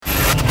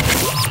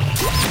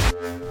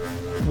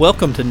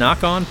Welcome to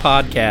Nock On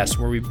Podcast,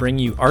 where we bring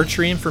you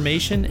archery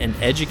information and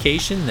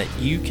education that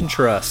you can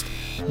trust.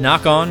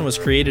 Nock On was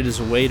created as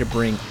a way to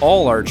bring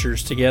all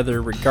archers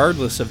together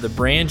regardless of the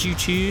brand you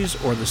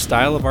choose or the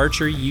style of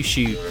archery you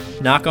shoot.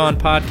 Nock On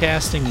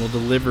Podcasting will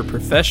deliver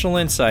professional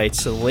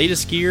insights to the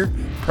latest gear,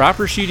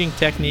 proper shooting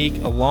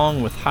technique,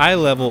 along with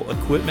high-level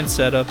equipment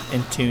setup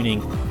and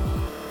tuning.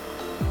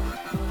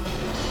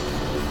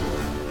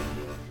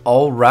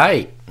 All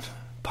right,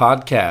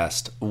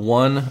 podcast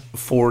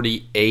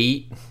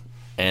 148,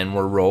 and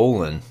we're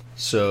rolling.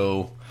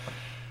 So,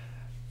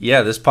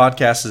 yeah, this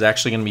podcast is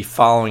actually going to be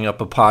following up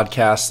a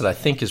podcast that I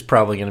think is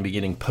probably going to be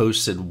getting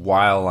posted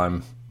while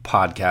I'm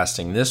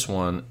podcasting this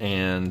one.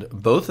 And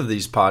both of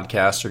these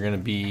podcasts are going to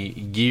be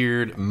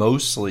geared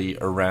mostly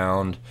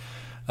around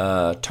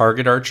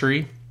target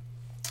archery,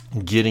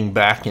 getting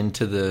back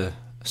into the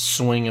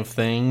swing of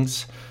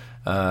things.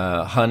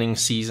 Hunting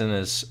season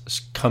is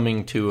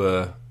coming to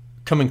a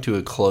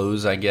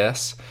close, I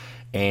guess,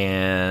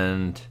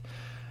 and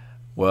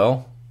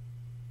well,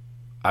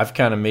 I've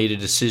kind of made a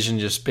decision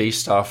just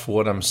based off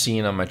what I'm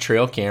seeing on my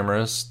trail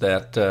cameras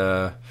that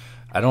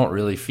I don't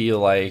really feel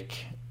like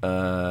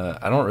I'm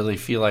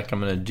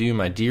going to do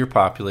my deer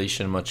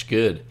population much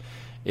good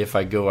if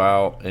I go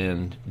out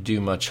and do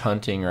much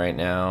hunting right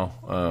now.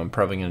 I'm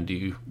probably going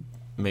to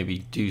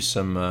do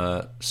some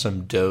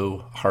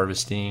doe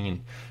harvesting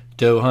and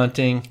doe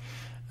hunting,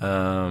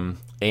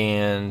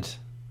 and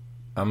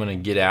I'm going to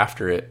get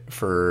after it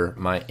for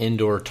my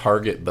indoor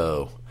target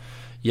bow.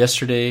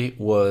 Yesterday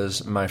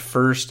was my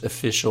first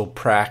official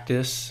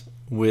practice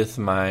with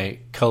my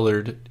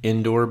colored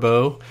indoor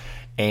bow,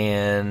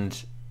 and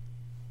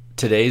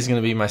today is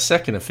going to be my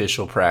second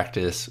official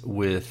practice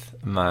with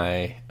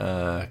my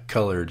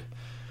colored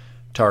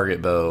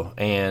target bow.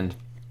 And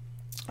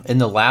in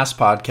the last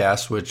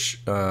podcast,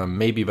 which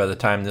maybe by the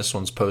time this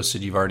one's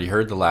posted, you've already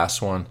heard the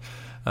last one,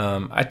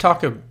 I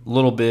talk a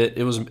little bit.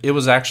 It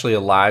was actually a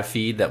live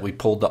feed that we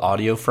pulled the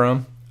audio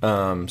from,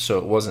 so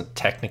it wasn't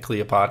technically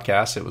a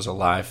podcast. It was a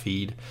live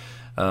feed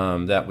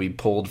that we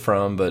pulled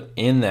from. But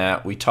in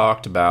that, we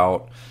talked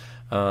about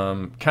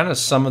kind of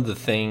some of the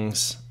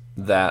things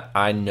that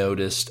I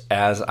noticed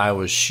as I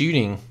was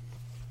shooting,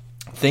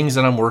 things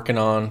that I'm working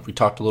on. We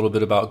talked a little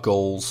bit about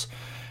goals,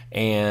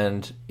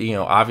 and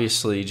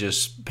obviously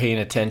just paying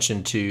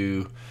attention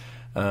to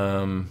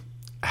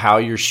how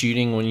you're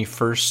shooting when you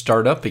first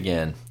start up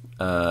again.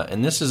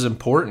 And this is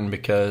important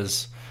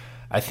because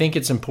I think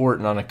it's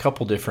important on a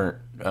couple different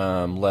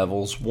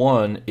levels.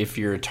 One, if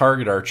you're a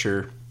target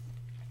archer,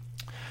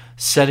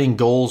 setting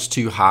goals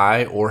too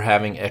high or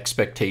having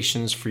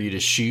expectations for you to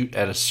shoot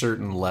at a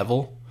certain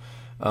level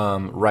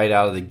right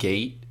out of the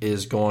gate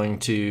is going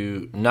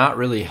to not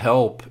really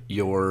help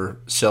your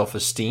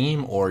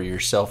self-esteem or your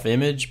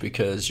self-image,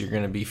 because you're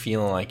going to be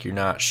feeling like you're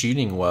not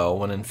shooting well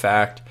when in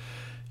fact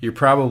you're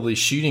probably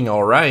shooting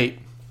all right.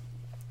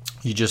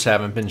 You just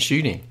haven't been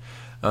shooting.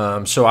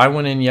 So I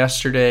went in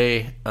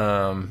yesterday.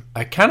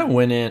 I kind of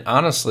went in,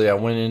 honestly, I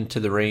went into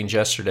the range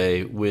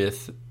yesterday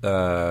with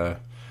the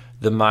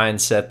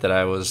mindset that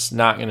I was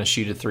not going to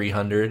shoot a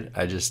 300.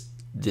 I just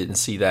didn't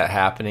see that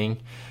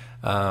happening.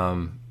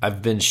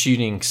 I've been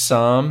shooting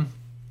some,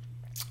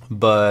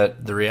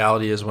 but the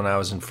reality is when I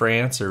was in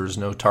France, there was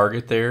no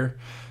target there.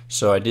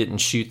 So I didn't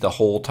shoot the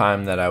whole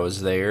time that I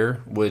was there,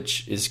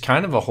 which is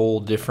kind of a whole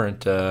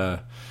different,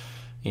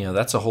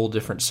 that's a whole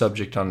different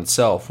subject on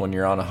itself when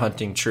you're on a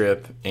hunting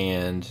trip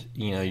and,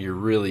 you're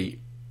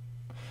really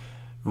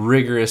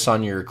rigorous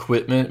on your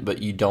equipment,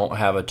 but you don't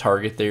have a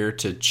target there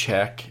to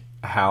check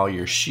how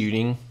you're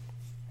shooting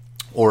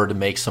or to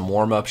make some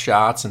warm-up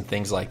shots and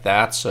things like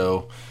that.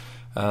 So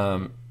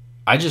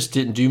I just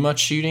didn't do much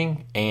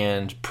shooting,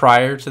 and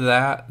prior to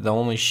that, the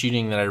only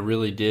shooting that I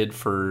really did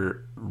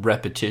for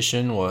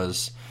repetition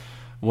was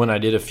when I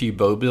did a few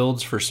bow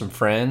builds for some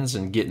friends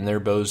and getting their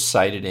bows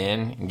sighted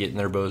in and getting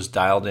their bows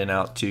dialed in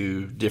out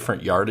to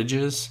different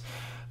yardages.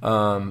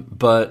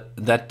 But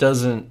that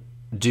doesn't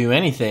do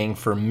anything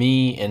for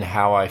me and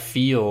how I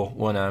feel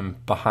when I'm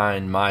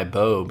behind my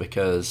bow,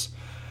 because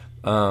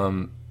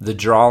the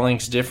draw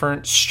length's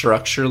different.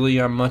 Structurally,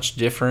 I'm much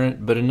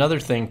different. But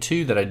another thing,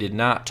 too, that I did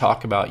not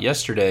talk about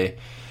yesterday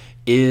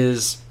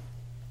is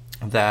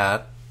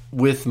that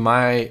with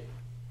my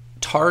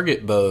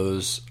target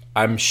bows,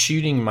 I'm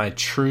shooting my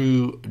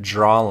true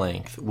draw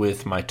length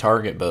with my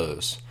target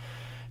bows.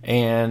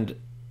 And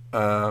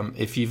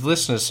if you've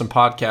listened to some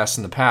podcasts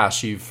in the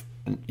past, you've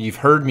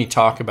heard me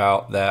talk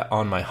about that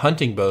on my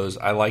hunting bows.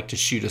 I like to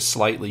shoot a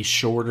slightly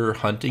shorter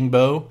hunting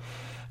bow.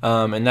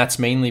 And that's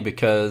mainly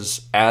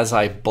because as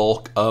I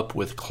bulk up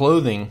with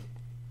clothing,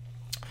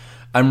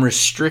 I'm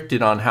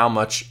restricted on how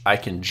much I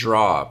can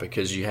draw,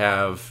 because you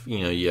have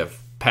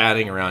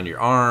padding around your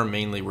arm,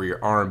 mainly where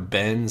your arm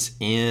bends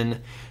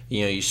in.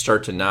 You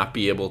start to not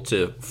be able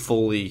to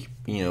fully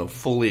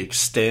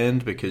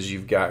extend because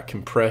you've got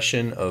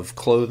compression of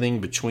clothing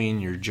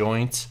between your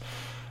joints.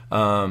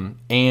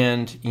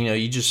 And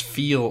you just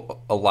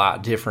feel a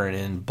lot different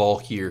in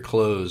bulkier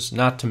clothes.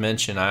 Not to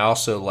mention, I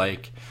also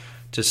like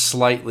to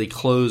slightly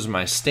close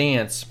my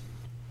stance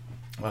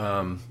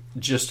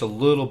just a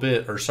little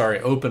bit,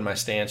 open my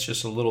stance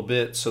just a little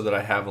bit so that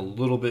I have a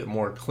little bit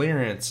more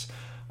clearance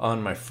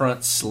on my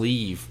front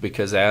sleeve,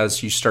 because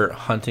as you start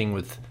hunting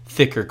with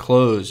thicker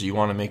clothes, you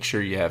want to make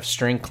sure you have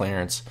string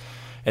clearance,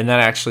 and that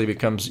actually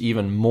becomes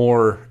even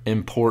more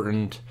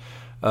important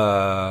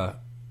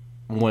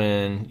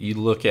when you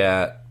look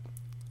at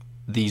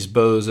these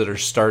bows that are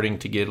starting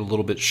to get a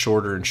little bit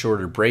shorter and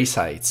shorter brace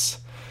heights.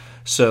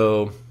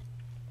 So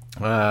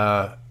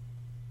now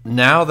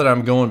that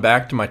I'm going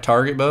back to my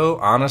target bow,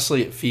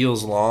 honestly, it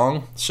feels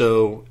long.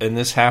 So, and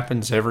this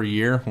happens every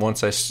year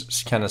once I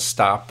kind of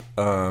stop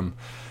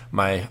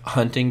my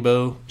hunting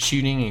bow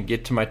shooting and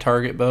get to my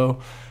target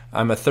bow.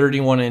 I'm a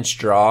 31-inch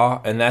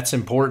draw, and that's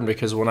important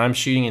because when I'm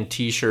shooting in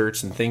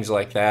T-shirts and things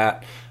like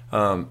that,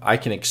 I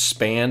can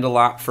expand a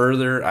lot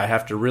further. I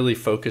have to really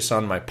focus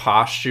on my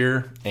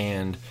posture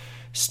and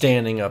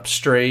standing up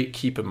straight,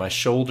 keeping my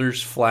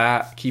shoulders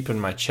flat, keeping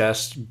my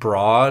chest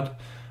broad,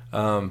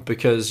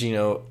 because,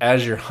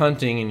 as you're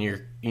hunting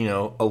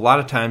and a lot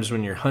of times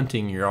when you're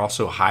hunting, you're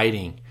also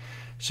hiding.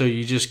 So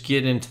you just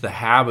get into the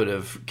habit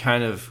of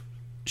kind of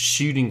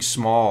shooting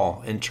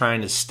small and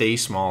trying to stay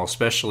small,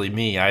 especially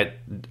me.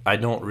 I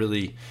don't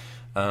really,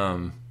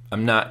 I'm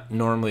not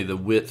normally the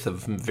width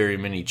of very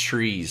many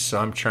trees, so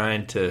I'm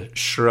trying to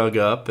shrug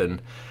up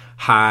and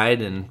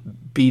hide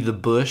and be the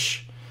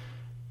bush.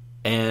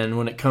 And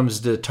when it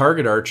comes to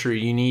target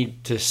archery, you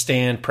need to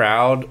stand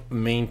proud,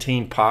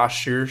 maintain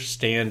posture,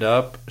 stand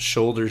up,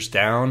 shoulders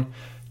down,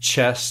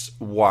 chest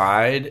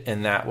wide,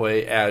 and that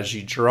way as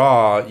you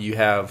draw, you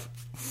have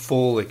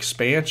full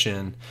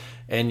expansion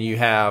and you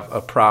have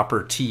a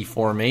proper T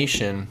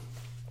formation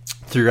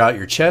throughout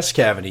your chest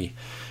cavity.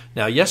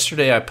 Now,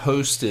 yesterday I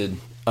posted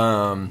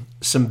some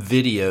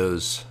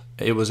videos.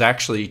 It was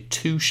actually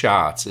 2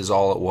 shots is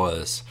all it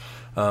was.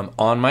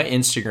 On my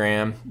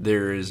Instagram,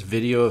 there is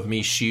video of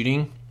me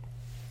shooting.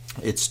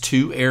 It's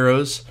 2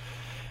 arrows,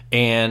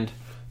 and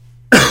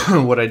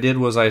what I did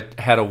was I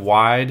had a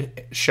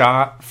wide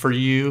shot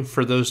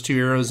for those 2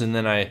 arrows, and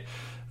then I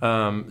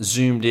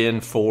zoomed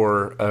in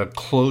for a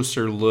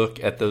closer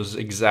look at those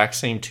exact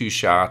same 2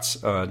 shots,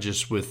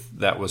 just with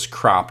that was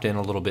cropped in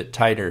a little bit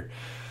tighter.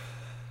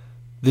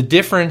 The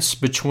difference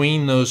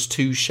between those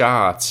 2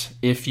 shots,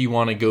 if you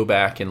want to go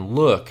back and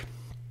look,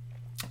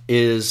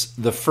 is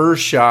the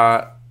first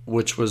shot,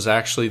 which was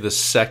actually the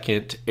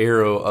second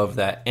arrow of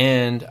that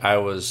end. I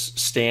was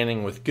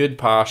standing with good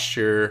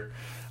posture.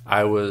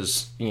 I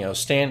was,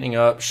 standing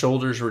up,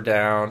 shoulders were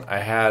down. I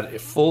had a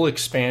full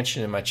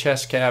expansion in my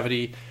chest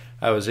cavity.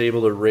 I was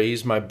able to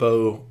raise my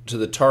bow to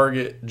the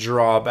target,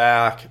 draw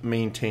back,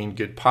 maintain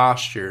good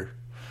posture.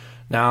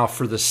 Now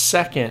for the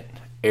second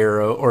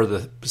arrow, or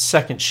the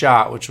second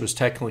shot, which was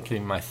technically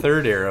my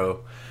third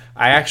arrow,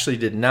 I actually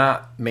did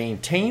not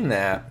maintain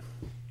that.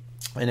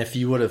 And if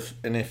you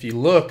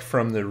look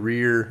from the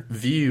rear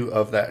view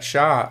of that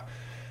shot,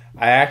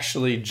 I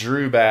actually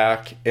drew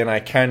back and I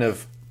kind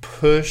of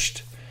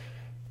pushed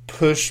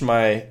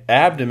my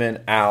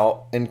abdomen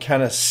out and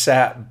kind of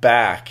sat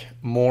back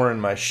more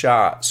in my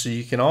shot. So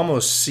you can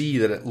almost see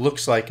that it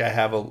looks like I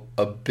have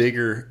a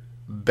bigger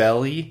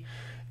belly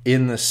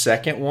in the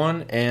second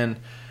one. And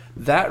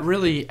that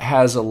really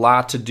has a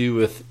lot to do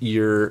with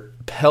your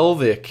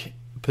pelvic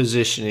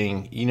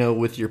positioning.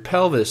 With your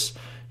pelvis,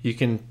 you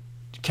can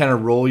kind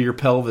of roll your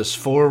pelvis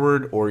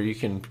forward, or you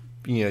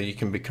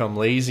can become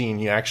lazy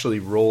and you actually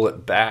roll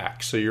it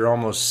back. So you're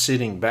almost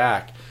sitting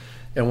back.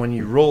 And when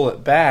you roll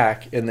it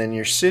back and then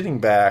you're sitting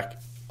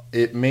back,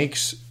 it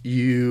makes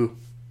you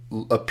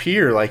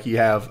appear like you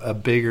have a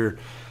bigger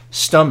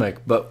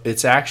stomach, but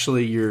it's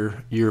actually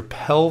your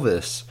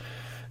pelvis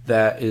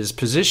that is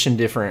positioned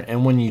different.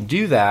 And when you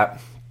do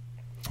that,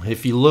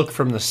 if you look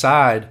from the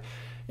side,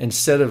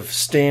 instead of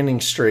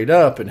standing straight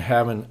up and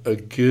having a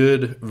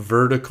good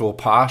vertical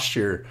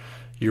posture,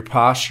 your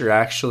posture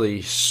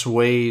actually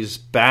sways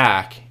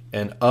back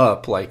and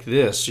up like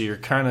this. So you're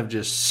kind of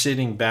just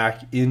sitting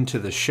back into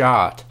the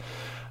shot.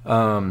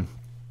 And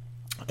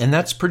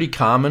that's pretty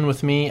common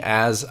with me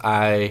as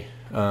I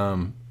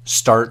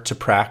start to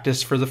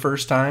practice for the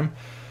first time,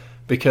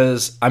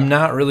 because I'm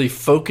not really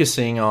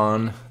focusing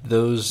on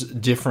those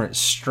different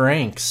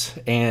strengths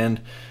and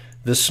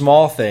the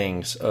small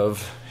things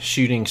of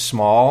shooting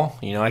small.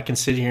 I can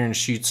sit here and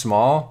shoot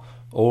small,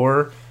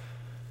 or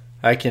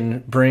I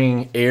can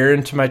bring air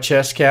into my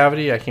chest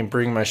cavity. I can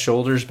bring my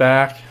shoulders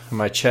back,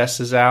 my chest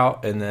is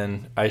out, and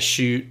then I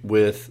shoot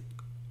with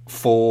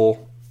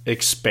full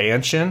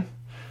expansion,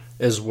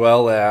 as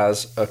well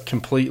as a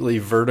completely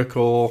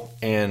vertical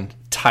and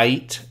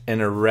tight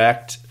and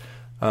erect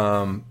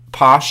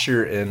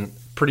posture, and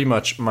pretty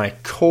much my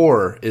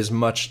core is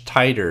much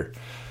tighter.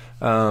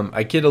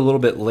 I get a little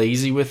bit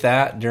lazy with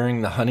that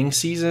during the hunting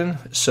season,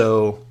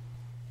 so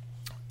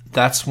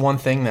that's one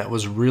thing that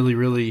was really,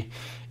 really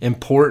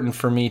important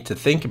for me to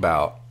think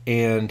about.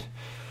 And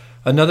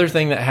another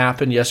thing that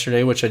happened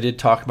yesterday, which I did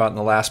talk about in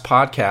the last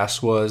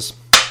podcast, was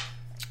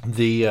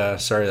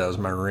sorry, that was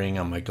my ring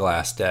on my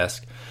glass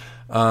desk.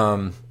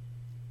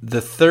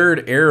 The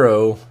third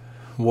arrow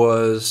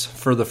was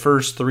for the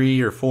first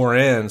 3 or 4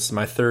 ends,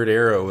 my third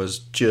arrow was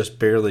just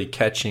barely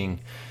catching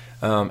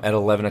at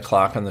 11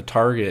 o'clock on the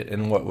target.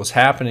 And what was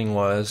happening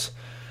was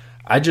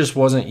I just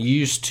wasn't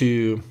used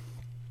to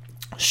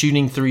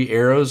shooting 3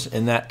 arrows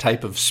in that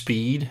type of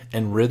speed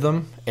and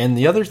rhythm. And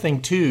the other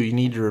thing too, you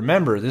need to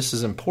remember, this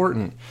is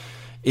important,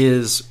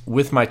 is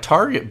with my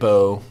target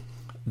bow,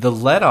 the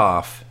let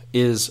off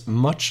is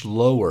much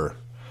lower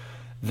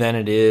than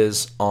it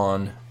is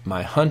on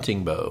my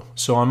hunting bow.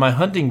 So on my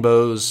hunting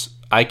bows,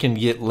 I can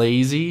get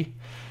lazy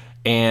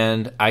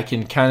and I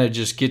can kind of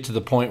just get to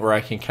the point where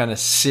I can kind of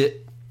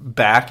sit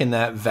back in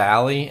that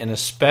valley. And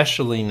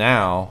especially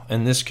now,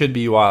 and this could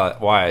be why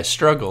I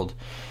struggled,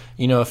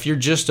 if you're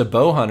just a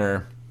bow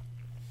hunter,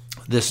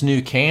 this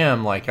new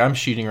cam like I'm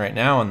shooting right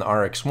now on the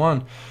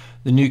RX1,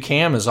 the new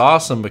cam is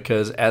awesome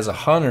because as a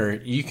hunter,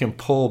 you can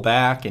pull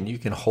back and you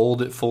can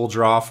hold it full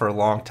draw for a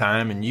long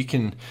time, and you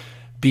can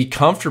be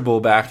comfortable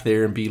back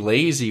there and be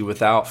lazy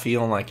without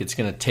feeling like it's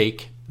going to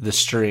take the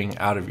string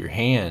out of your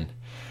hand.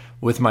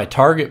 With my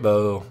target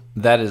bow,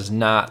 that is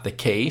not the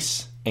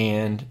case,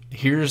 and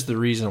here's the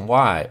reason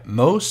why.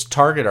 Most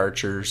target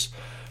archers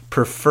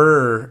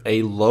prefer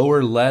a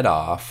lower let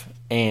off,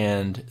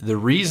 and the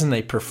reason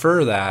they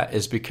prefer that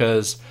is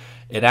because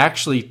it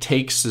actually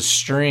takes the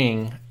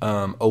string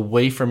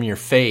away from your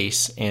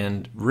face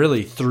and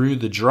really through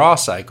the draw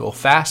cycle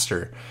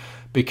faster,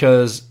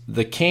 because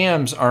the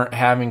cams aren't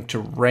having to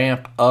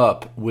ramp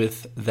up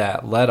with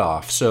that let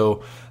off.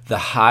 So the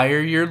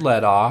higher your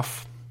let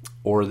off,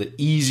 or the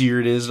easier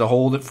it is to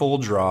hold it full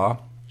draw,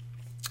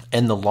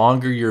 and the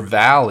longer your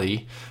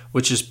valley,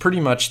 which is pretty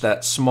much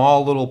that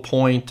small little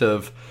point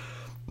of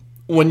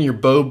when your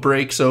bow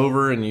breaks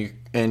over and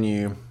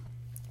you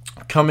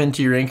come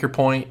into your anchor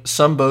point.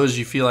 Some bows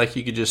you feel like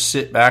you could just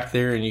sit back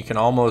there and you can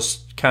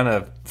almost kind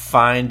of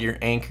find your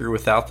anchor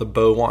without the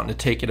bow wanting to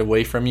take it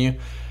away from you.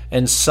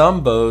 And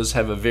some bows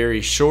have a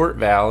very short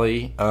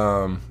valley,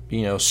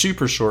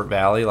 super short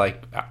valley,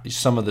 like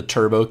some of the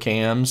turbo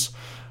cams.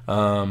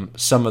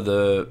 Some of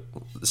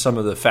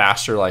the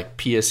faster, like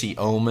PSE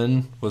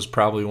Omen was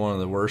probably one of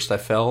the worst I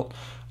felt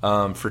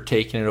for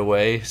taking it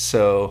away.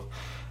 So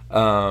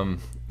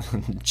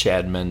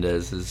Chad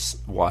Mendez is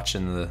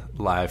watching the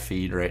live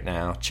feed right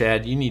now.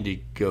 Chad, you need to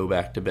go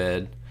back to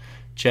bed.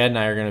 Chad and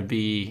I are going to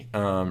be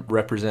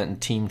representing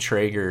Team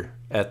Traeger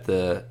at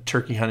the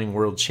Turkey Hunting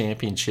World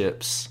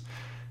Championships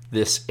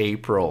this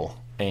April,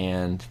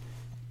 and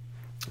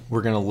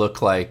we're going to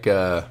look like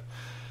Danny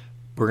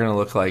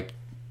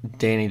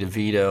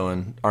DeVito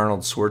and Arnold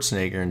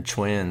Schwarzenegger and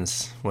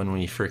twins when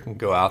we freaking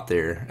go out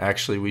there.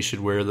 Actually, we should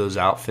wear those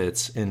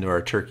outfits into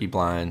our turkey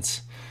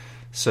blinds.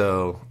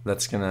 So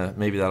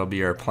maybe that'll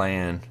be our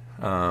plan.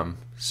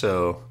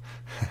 So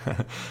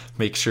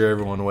make sure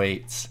everyone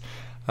waits.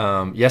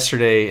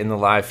 Yesterday in the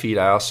live feed,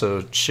 I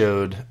also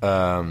showed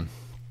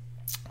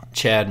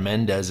Chad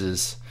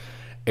Mendez's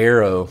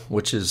arrow,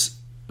 which is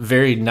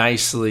very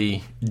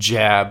nicely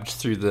jabbed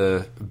through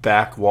the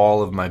back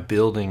wall of my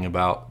building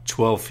about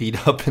 12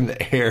 feet up in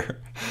the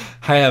air.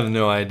 I have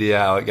no idea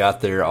how it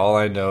got there. All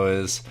I know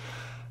is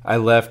I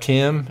left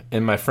him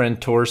and my friend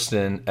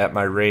Torsten at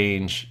my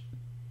range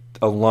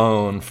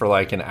alone for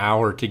like an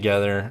hour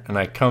together, and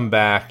I come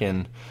back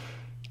and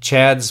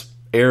Chad's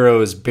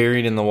arrow is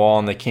buried in the wall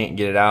and they can't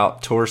get it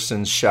out.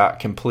 Torsten's shot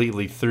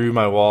completely through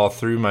my wall,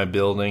 through my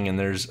building, and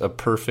there's a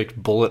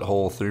perfect bullet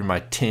hole through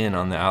my tin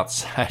on the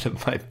outside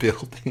of my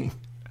building.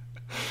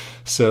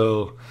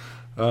 So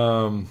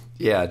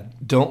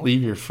don't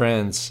leave your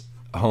friends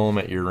home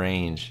at your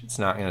range. It's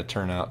not going to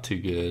turn out too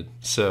good.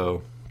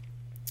 So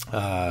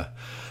but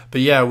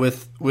yeah,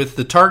 with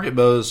the target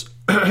bows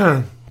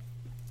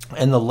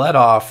and the let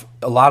off,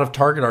 a lot of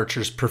target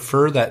archers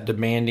prefer that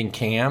demanding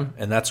cam,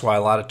 and that's why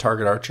a lot of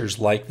target archers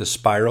like the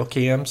spiral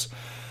cams,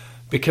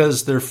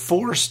 because they're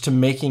forced to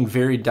making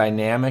very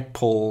dynamic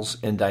pulls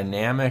and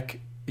dynamic,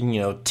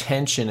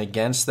 tension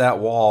against that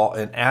wall.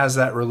 And as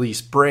that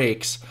release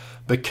breaks,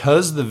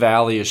 because the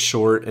valley is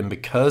short and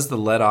because the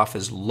let off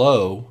is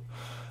low,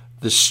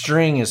 the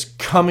string is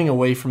coming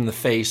away from the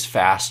face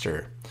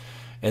faster.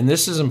 And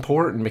this is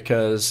important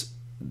because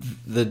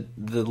the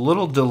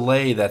little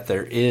delay that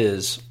there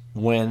is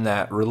when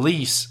that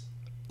release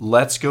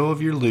lets go of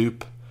your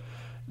loop,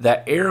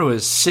 that arrow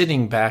is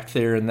sitting back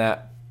there in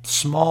that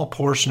small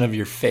portion of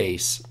your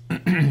face.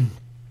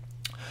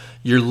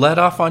 Your let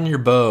off on your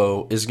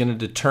bow is going to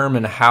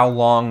determine how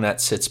long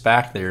that sits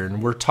back there.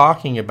 And we're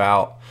talking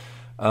about,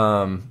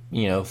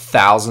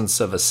 thousandths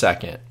of a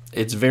second.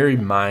 It's very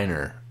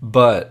minor,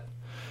 but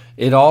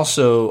it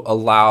also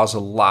allows a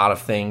lot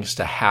of things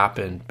to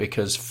happen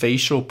because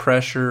facial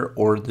pressure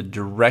or the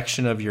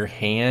direction of your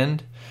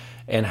hand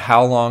and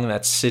how long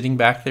that's sitting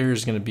back there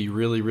is going to be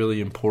really, really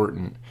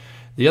important.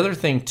 The other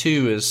thing,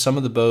 too, is some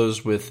of the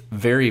bows with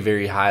very,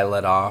 very high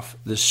let off,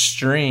 the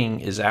string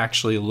is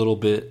actually a little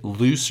bit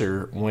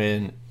looser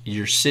when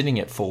you're sitting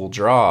at full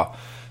draw.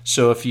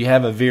 So if you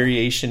have a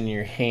variation in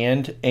your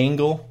hand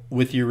angle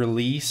with your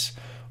release,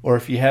 or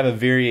if you have a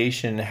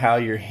variation in how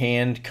your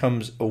hand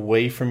comes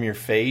away from your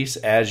face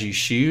as you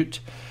shoot,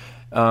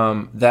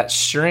 that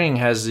string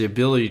has the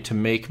ability to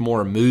make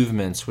more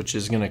movements, which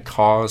is going to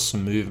cause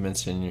some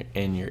movements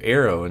in your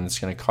arrow, and it's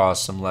going to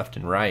cause some left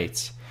and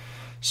rights.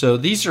 So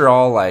these are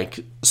all like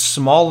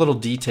small little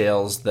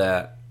details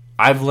that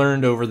I've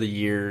learned over the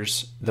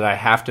years that I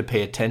have to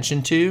pay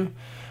attention to.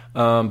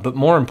 But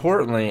more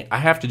importantly, I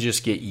have to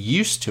just get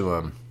used to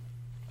them.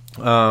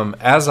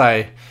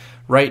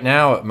 Right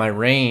now at my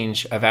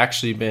range, I've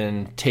actually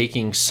been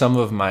taking some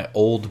of my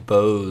old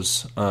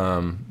bows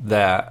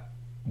that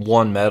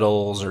won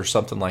medals or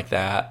something like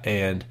that,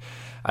 and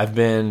I've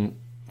been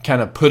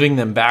kind of putting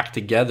them back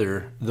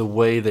together the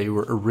way they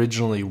were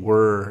originally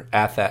were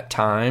at that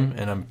time,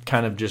 and I'm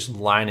kind of just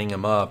lining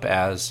them up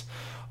as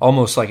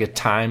almost like a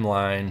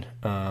timeline,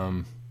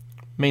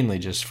 mainly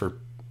just for,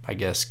 I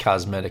guess,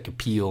 cosmetic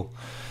appeal.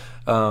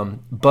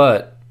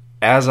 But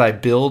as I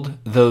build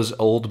those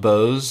old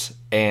bows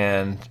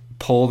and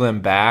pull them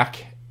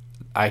back,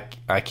 I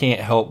can't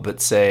help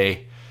but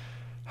say,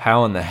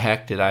 how in the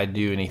heck did I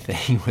do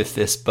anything with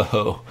this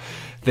bow?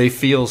 They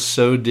feel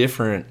so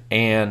different,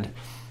 and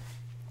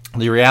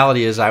the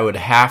reality is I would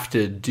have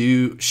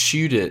to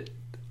shoot it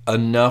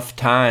enough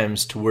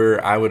times to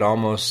where I would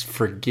almost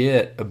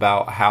forget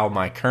about how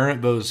my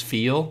current bows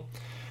feel,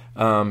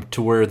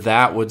 to where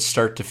that would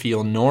start to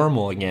feel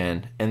normal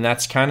again. And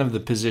that's kind of the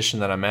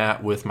position that I'm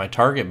at with my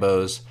target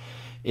bows,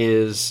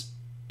 is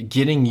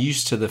getting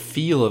used to the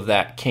feel of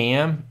that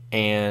cam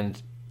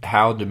and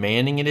how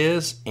demanding it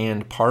is.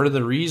 And part of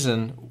the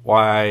reason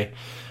why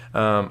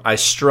I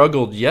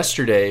struggled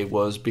yesterday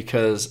was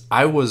because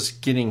I was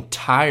getting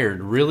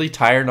tired, really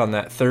tired on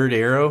that third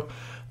arrow.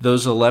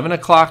 Those 11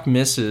 o'clock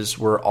misses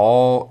were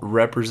all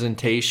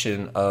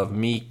representation of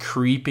me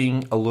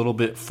creeping a little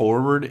bit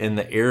forward and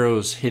the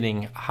arrows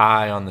hitting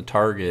high on the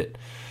target.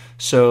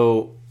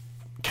 So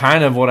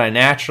kind of what I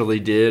naturally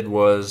did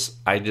was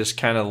I just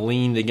kind of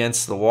leaned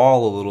against the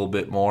wall a little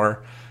bit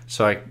more.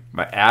 So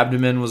my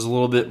abdomen was a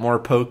little bit more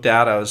poked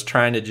out. I was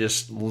trying to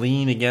just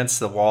lean against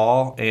the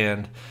wall.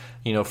 And,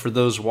 for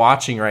those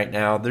watching right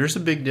now, there's a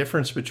big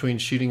difference between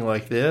shooting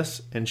like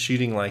this and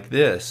shooting like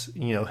this.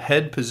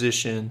 Head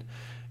position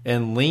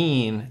and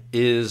lean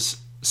is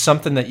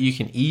something that you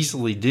can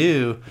easily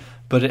do,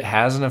 but it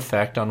has an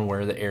effect on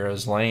where the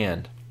arrows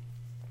land.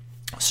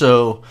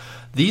 So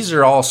these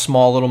are all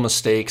small little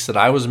mistakes that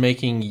I was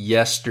making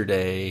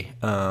yesterday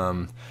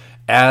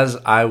as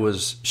I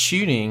was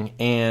shooting,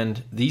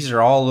 and these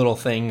are all little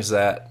things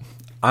that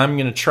I'm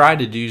going to try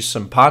to do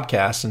some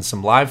podcasts and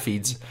some live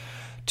feeds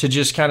to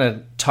just kind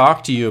of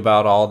talk to you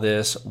about all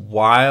this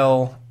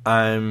while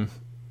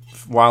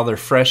they're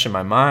fresh in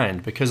my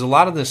mind, because a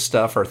lot of this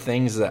stuff are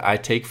things that I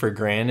take for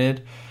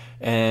granted.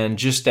 And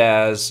just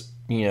as,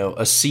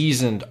 a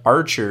seasoned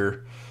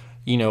archer,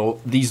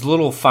 these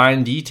little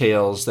fine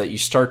details that you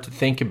start to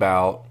think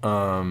about,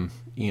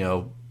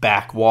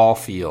 back wall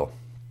feel,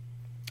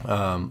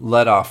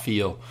 let off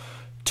feel,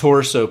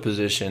 torso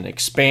position,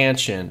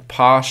 expansion,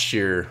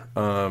 posture,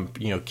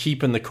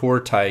 keeping the core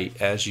tight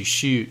as you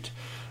shoot,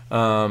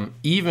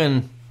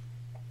 even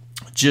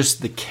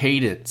just the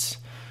cadence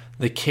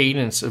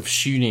of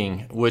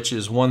shooting, which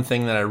is one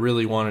thing that I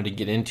really wanted to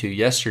get into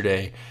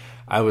yesterday.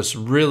 I was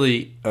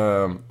really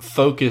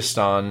focused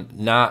on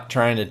not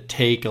trying to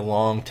take a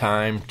long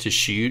time to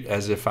shoot,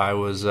 as if I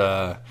was,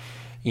 out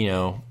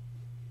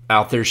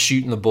there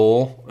shooting the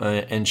bull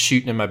and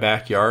shooting in my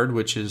backyard,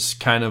 which is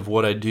kind of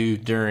what I do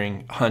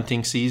during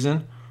hunting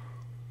season.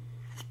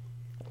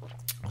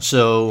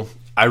 So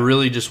I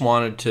really just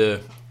wanted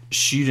to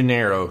shoot an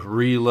arrow,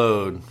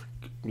 reload,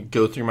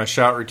 go through my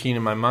shot routine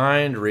in my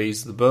mind,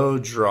 raise the bow,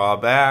 draw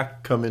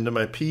back, come into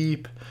my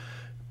peep,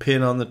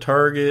 pin on the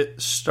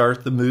target,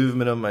 start the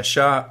movement of my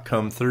shot,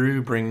 come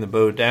through, bring the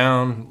bow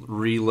down,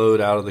 reload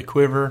out of the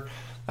quiver.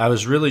 I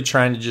was really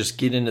trying to just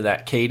get into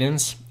that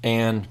cadence,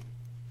 and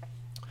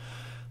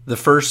the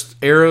first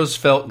arrows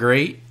felt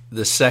great.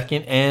 The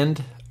second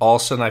end, all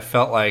of a sudden I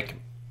felt like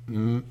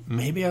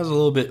maybe I was a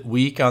little bit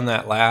weak on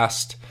that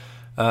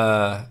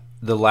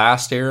the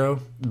last arrow.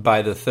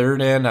 By the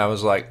third end, I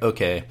was like,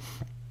 okay,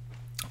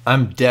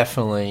 I'm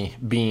definitely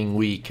being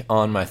weak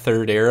on my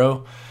third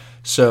arrow.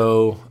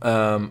 So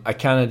I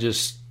kind of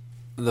just,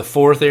 the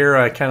fourth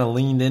arrow, I kind of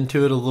leaned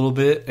into it a little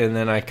bit, and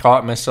then I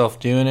caught myself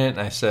doing it, and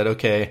I said,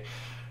 okay,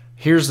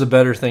 here's the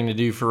better thing to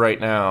do for right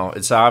now.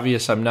 It's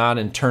obvious I'm not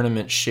in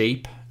tournament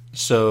shape,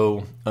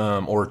 so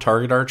or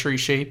target archery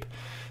shape.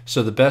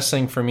 So the best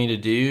thing for me to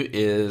do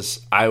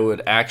is I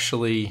would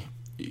actually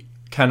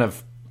kind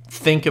of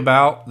think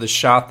about the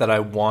shot that I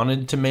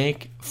wanted to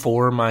make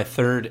for my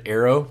third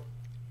arrow.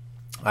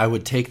 I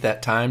would take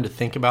that time to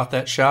think about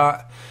that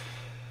shot.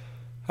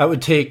 I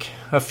would take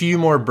a few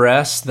more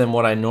breaths than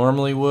what I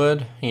normally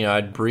would.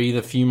 I'd breathe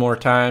a few more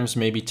times,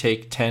 maybe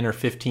take 10 or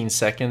 15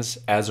 seconds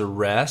as a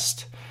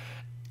rest,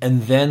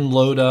 and then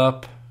load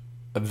up,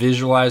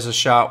 visualize a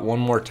shot one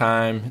more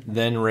time,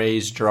 then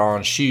raise, draw,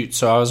 and shoot.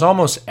 So I was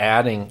almost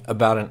adding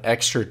about an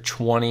extra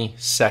 20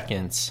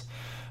 seconds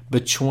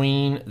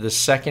between the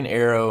second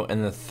arrow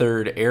and the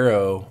third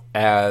arrow,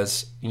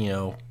 as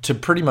to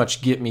pretty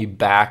much get me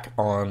back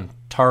on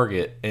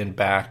target and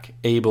back,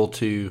 able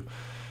to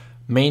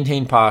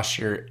maintain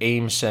posture,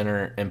 aim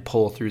center, and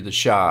pull through the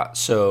shot.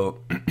 So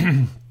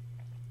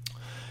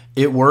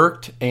it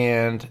worked,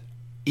 and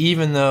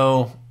even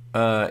though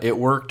it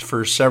worked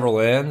for several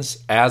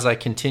ends, as I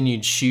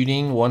continued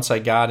shooting, once I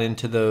got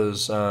into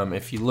those,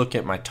 if you look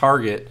at my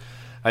target,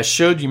 I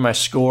showed you my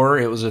score.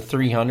 It was a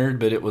 300,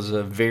 but it was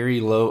a very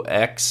low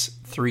X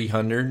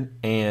 300,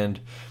 and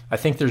I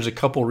think there's a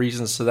couple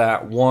reasons to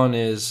that. One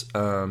is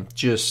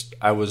just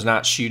I was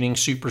not shooting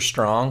super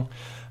strong,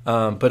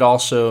 but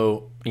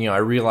also, I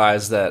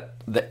realized that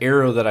the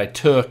arrow that I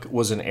took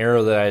was an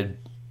arrow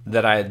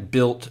that I had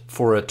built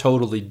for a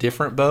totally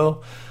different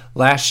bow.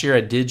 Last year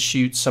I did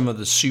shoot some of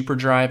the Super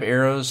Drive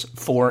arrows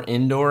for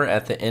indoor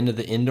at the end of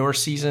the indoor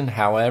season.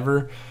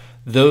 However,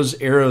 those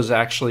arrows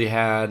actually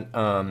had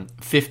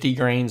 50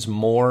 grains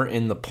more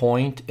in the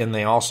point, and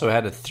they also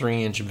had a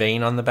 3-inch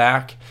vein on the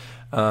back,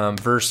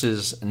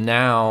 versus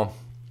now,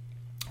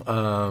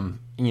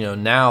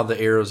 now the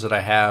arrows that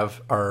I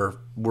have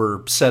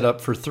were set up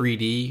for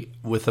 3D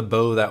with a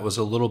bow that was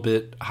a little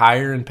bit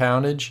higher in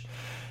poundage,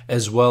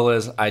 as well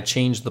as I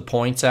changed the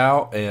points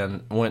out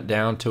and went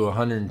down to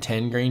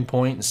 110 grain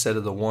point instead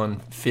of the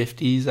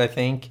 150s, I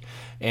think,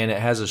 and it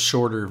has a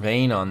shorter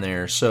vein on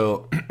there.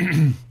 So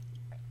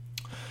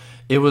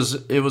it was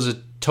a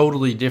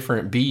totally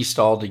different beast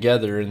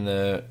altogether, and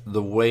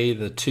the way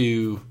the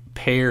two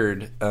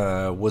paired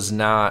was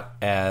not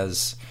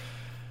as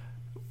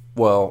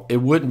well. It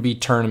wouldn't be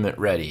tournament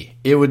ready.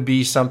 It would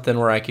be something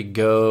where I could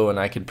go and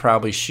I could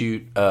probably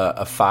shoot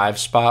a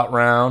 5-spot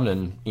round,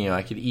 and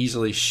I could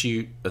easily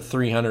shoot a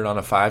 300 on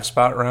a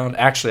 5-spot round.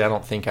 Actually, I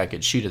don't think I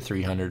could shoot a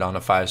 300 on a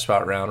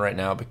 5-spot round right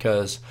now,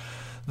 because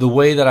the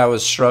way that I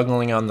was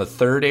struggling on the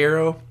third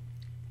arrow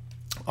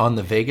on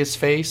the Vegas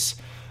face,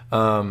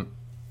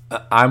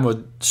 I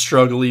would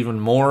struggle even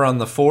more on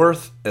the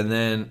fourth, and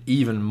then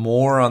even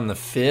more on the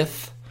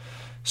fifth.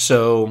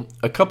 So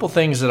a couple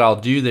things that I'll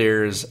do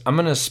there is I'm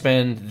going to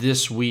spend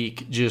this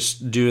week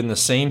just doing the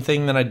same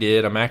thing that I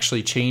did. I'm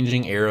actually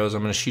changing arrows.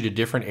 I'm going to shoot a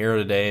different arrow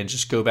today and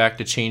just go back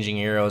to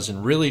changing arrows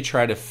and really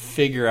try to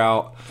figure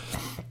out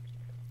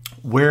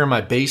where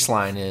my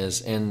baseline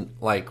is and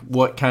like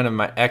what kind of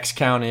my X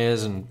count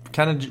is, and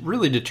kind of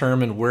really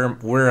determine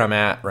where I'm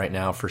at right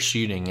now for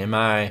shooting. Am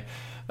I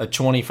a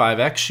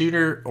 25X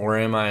shooter or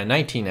am I a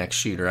 19X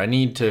shooter? I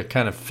need to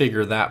kind of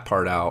figure that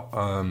part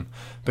out,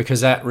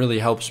 because that really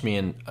helps me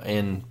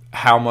in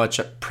how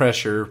much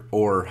pressure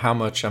or how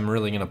much I'm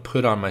really going to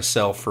put on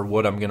myself for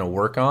what I'm going to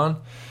work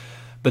on.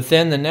 But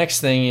then the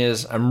next thing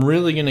is I'm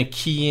really going to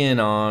key in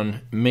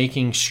on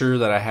making sure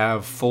that I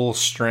have full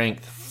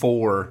strength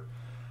for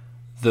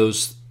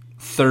those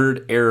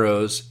third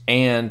arrows,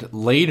 and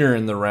later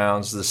in the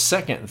rounds, the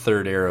second and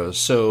third arrows.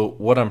 So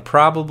what I'm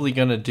probably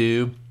going to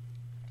do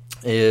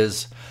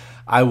is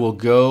I will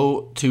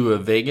go to a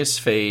Vegas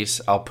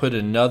face, I'll put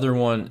another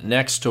one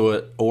next to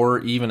it, or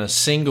even a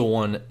single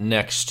one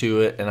next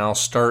to it, and I'll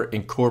start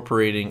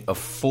incorporating a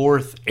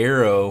fourth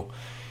arrow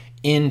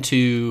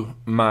into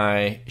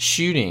my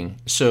shooting.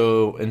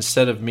 So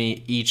instead of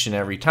me each and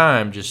every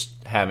time just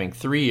having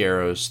 3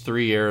 arrows,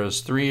 3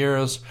 arrows, 3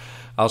 arrows,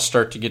 I'll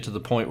start to get to the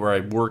point where I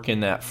work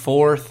in that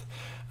fourth.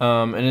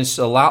 And it's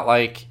a lot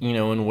like, in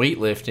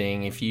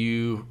weightlifting,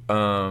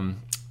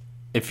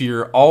 if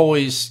you're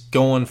always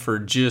going for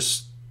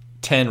just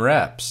 10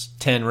 reps,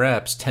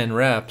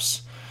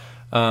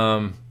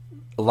 a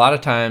lot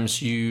of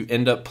times you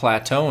end up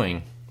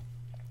plateauing.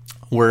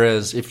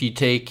 Whereas if you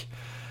take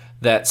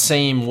that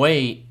same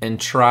weight and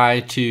try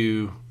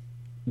to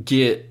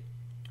get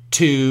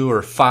 2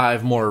 or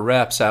 5 more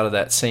reps out of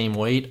that same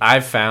weight,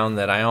 I've found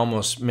that I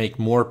almost make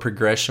more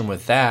progression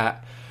with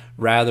that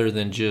rather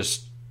than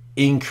just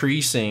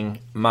increasing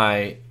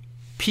my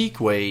peak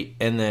weight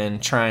and then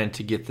trying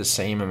to get the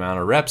same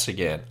amount of reps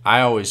again. I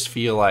always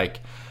feel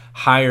like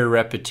higher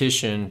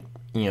repetition,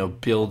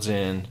 builds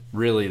in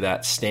really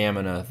that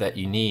stamina that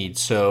you need.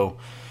 So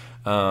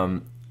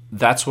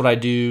that's what I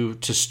do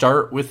to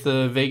start with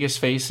the Vegas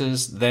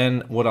faces.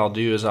 Then what I'll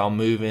do is I'll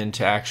move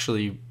into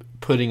actually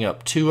putting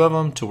up 2 of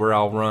them to where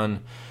I'll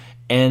run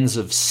ends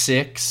of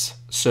 6.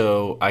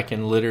 So I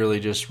can literally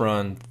just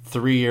run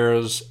 3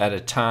 arrows at a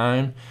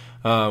time.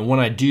 When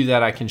I do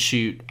that, I can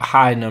shoot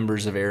high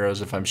numbers of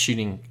arrows if I'm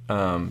shooting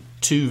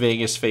 2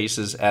 Vegas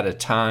faces at a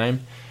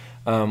time,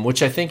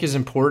 which I think is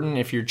important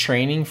if you're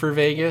training for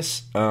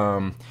Vegas.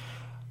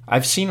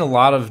 I've seen a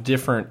lot of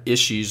different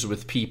issues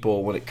with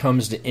people when it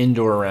comes to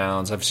indoor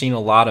rounds. I've seen a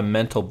lot of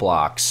mental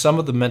blocks. Some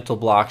of the mental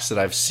blocks that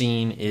I've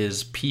seen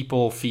is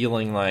people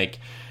feeling like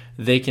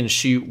they can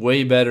shoot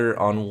way better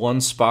on one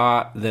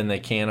spot than they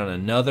can on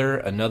another.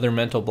 Another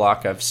mental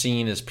block I've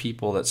seen is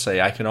people that say,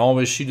 I can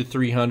always shoot a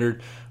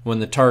 300 when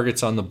the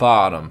target's on the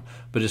bottom,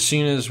 but as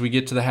soon as we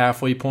get to the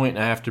halfway point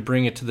and I have to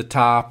bring it to the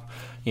top,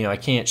 I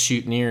can't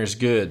shoot near as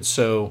good.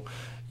 So,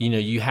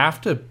 you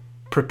have to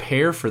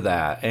prepare for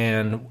that.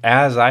 And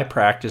as I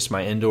practice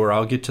my indoor,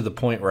 I'll get to the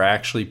point where I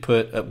actually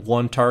put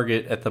one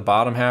target at the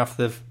bottom half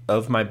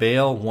of my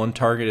bale, one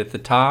target at the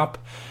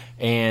top,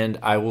 and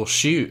I will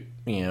shoot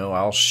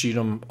I'll shoot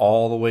them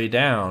all the way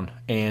down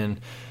and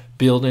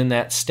build in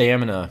that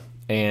stamina.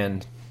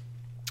 And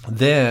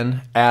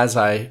then as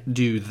I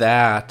do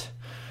that,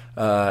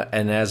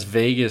 and as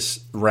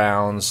Vegas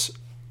rounds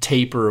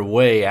taper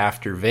away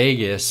after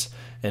Vegas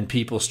and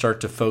people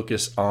start to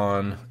focus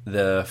on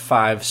the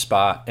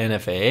 5-spot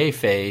NFAA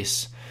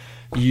face,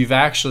 you've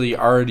actually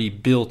already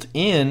built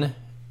in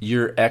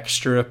your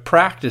extra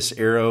practice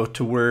arrow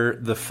to where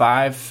the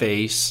 5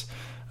 face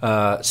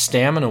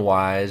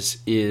stamina-wise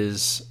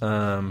is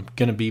going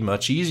to be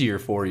much easier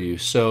for you.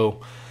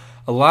 So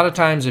a lot of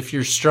times if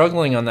you're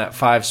struggling on that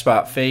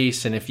 5-spot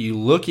face, and if you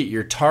look at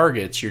your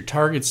targets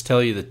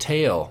tell you the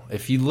tail.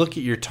 If you look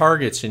at your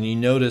targets and you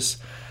notice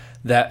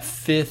that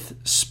 5th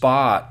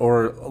spot,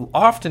 or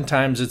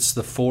oftentimes it's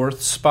the 4th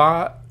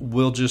spot,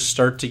 will just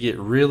start to get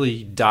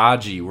really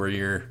dodgy, where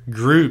your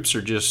groups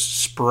are just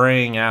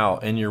spraying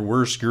out and your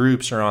worst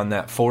groups are on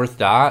that 4th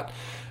dot.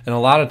 And a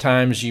lot of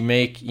times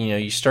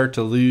you start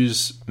to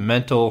lose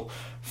mental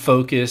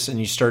focus and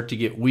you start to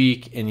get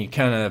weak and you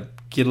kind of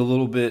get a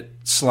little bit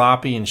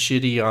sloppy and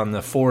shitty on the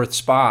 4th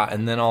spot.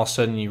 And then all of a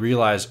sudden you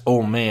realize,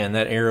 oh man,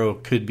 that arrow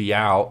could be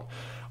out,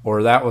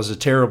 or that was a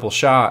terrible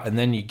shot. And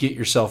then you get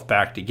yourself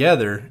back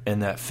together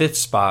and that 5th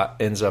spot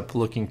ends up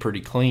looking pretty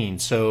clean.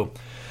 So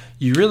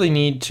you really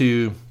need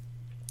to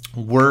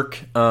work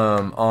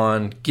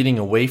on getting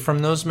away from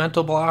those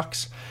mental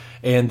blocks.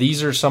 And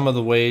these are some of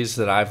the ways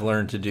that I've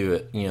learned to do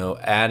it.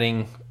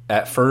 Adding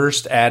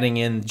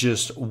in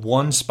just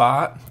 1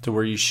 spot to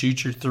where you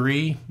shoot your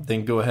 3,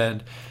 then go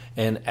ahead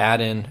and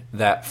add in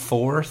that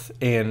 4th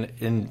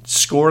and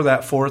score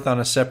that 4th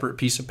on a separate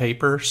piece of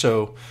paper.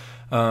 So,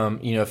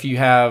 if you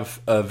have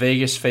a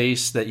Vegas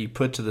face that you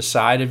put to the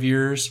side of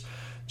yours,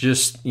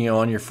 just,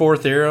 on your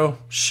 4th arrow,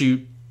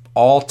 shoot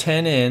all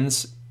 10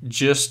 ends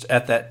just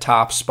at that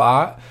top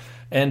spot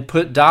and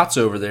put dots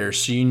over there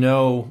so you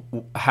know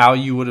how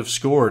you would have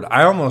scored.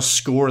 I almost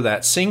score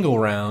that single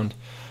round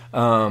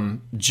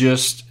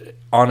just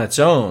on its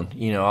own.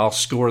 I'll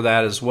score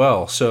that as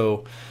well.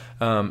 So,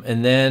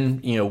 and then,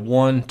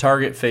 1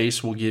 target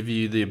face will give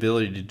you the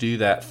ability to do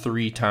that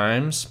 3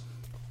 times.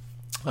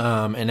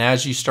 And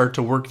as you start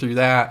to work through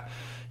that,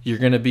 you're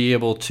going to be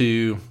able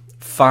to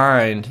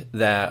find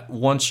that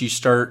once you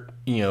start,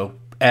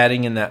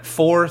 adding in that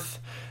 4th,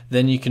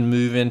 then you can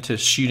move into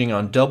shooting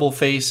on double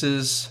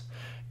faces.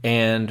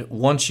 And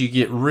once you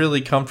get really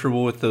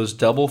comfortable with those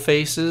double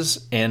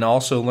faces and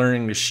also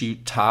learning to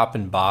shoot top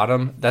and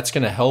bottom, that's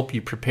going to help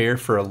you prepare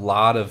for a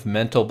lot of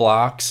mental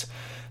blocks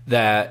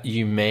that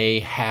you may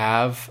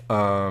have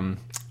on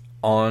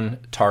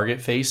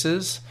target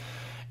faces.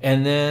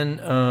 And then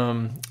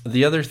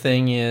the other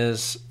thing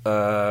is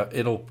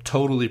it'll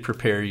totally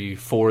prepare you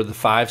for the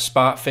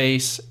 5-spot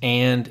face,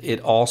 and it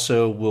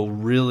also will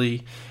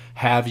really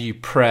have you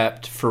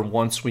prepped for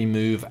once we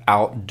move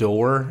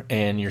outdoor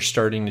and you're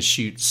starting to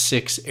shoot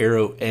 6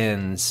 arrow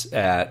ends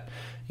at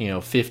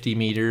 50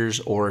 meters,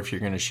 or if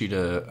you're going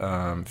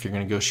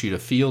to go shoot a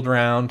field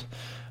round,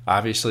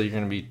 obviously you're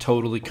going to be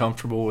totally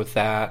comfortable with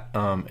that.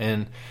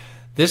 And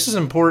this is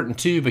important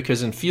too,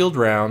 because in field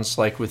rounds,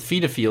 like with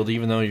feet of field,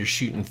 even though you're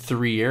shooting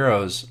 3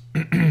 arrows,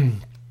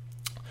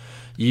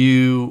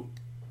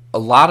 a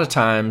lot of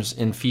times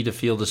in feet of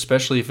field,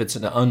 especially if it's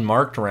an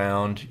unmarked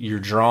round, you're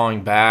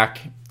drawing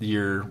back,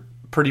 you're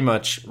pretty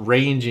much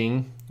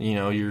ranging,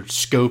 you're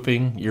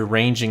scoping, you're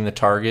ranging the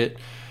target,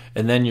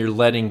 and then you're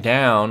letting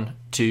down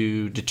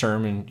to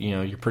determine,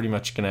 you're pretty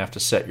much going to have to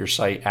set your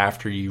sight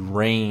after you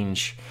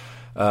range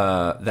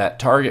that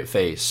target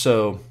face.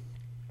 So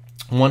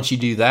once you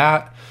do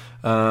that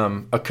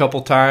a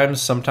couple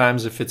times,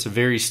 sometimes if it's a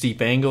very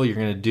steep angle, you're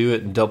going to do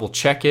it and double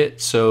check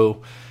it.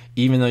 So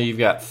even though you've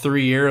got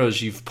 3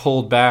 arrows, you've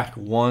pulled back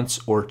once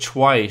or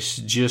twice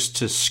just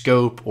to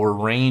scope or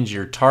range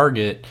your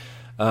target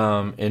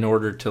in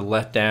order to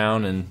let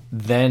down and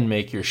then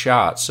make your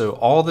shot. So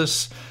all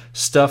this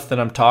stuff that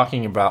I'm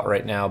talking about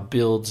right now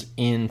builds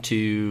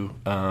into,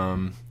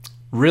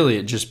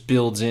 it just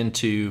builds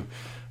into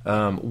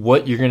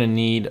what you're going to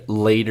need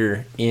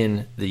later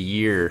in the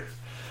year.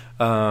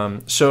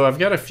 So I've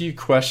got a few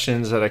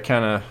questions that I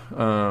kind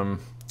of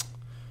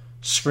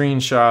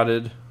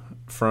screenshotted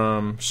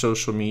from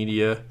social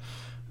media,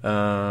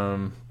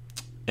 and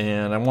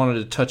I wanted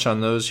to touch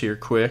on those here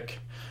quick.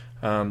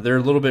 They're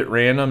a little bit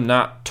random,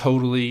 not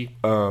totally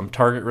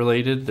target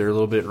related. They're a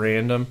little bit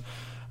random.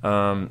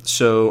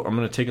 So I'm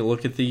going to take a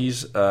look at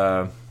these.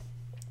 The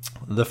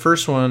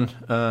first one,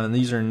 and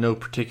these are in no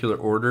particular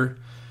order,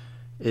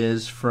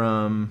 is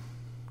from,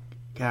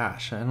 I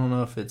don't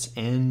know if it's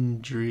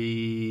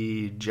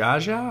Andri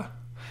Jaja.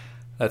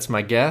 That's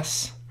my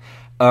guess.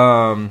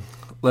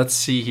 Let's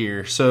see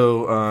here.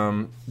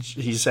 So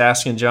he's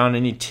asking, John,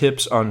 any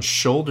tips on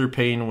shoulder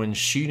pain when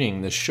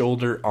shooting the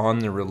shoulder on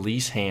the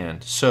release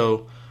hand?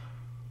 So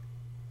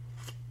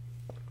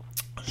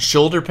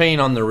shoulder pain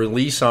on the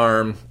release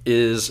arm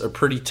is a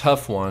pretty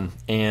tough one,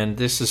 and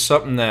this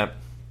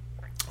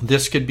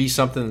could be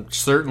something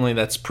certainly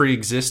that's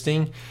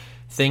pre-existing,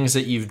 things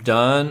that you've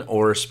done,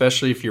 or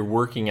especially if you're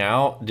working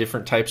out,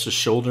 different types of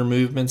shoulder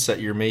movements that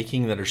you're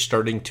making that are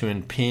starting to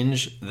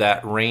impinge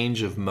that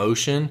range of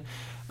motion.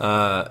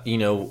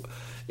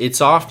 It's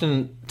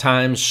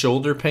oftentimes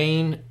shoulder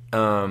pain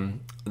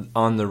on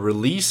the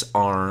release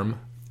arm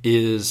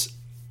is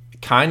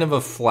kind of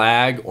a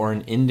flag or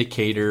an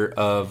indicator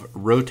of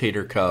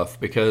rotator cuff,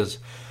 because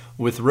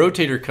with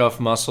rotator cuff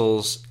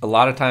muscles, a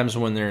lot of times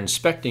when they're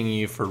inspecting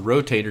you for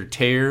rotator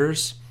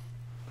tears,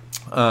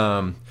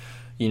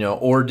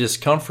 or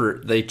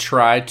discomfort, they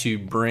try to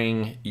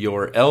bring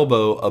your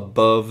elbow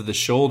above the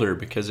shoulder,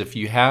 because if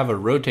you have a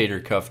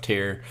rotator cuff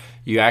tear,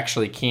 you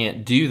actually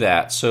can't do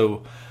that.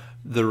 So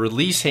the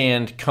release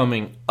hand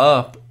coming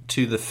up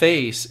to the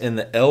face and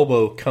the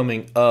elbow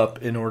coming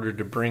up in order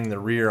to bring the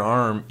rear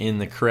arm in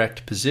the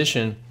correct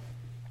position,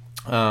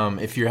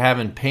 if you're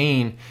having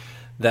pain,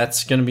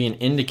 that's going to be an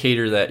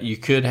indicator that you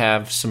could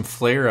have some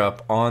flare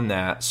up on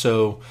that.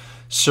 So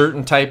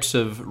certain types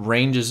of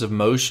ranges of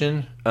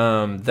motion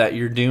that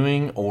you're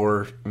doing,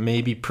 or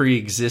maybe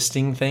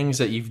pre-existing things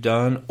that you've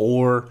done,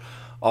 or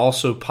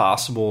also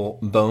possible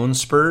bone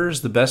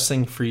spurs, the best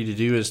thing for you to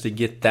do is to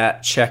get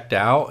that checked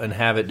out and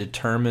have it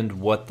determined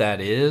what that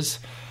is.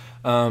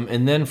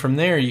 And then from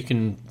there, you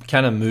can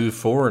kind of move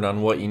forward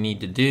on what you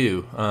need to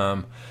do.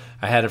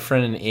 I had a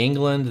friend in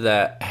England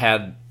that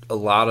had a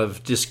lot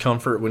of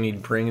discomfort when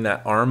he'd bring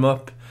that arm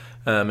up.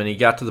 And he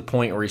got to the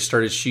point where he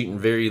started shooting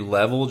very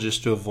level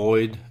just to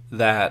avoid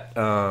that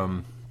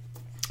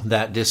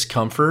that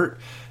discomfort.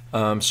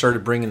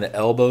 Started bringing the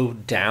elbow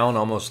down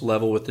almost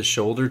level with the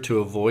shoulder to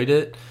avoid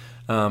it.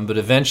 But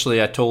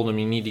eventually I told him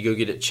you need to go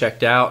get it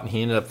checked out, and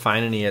he ended up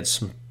finding he had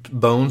some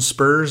bone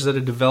spurs that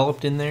had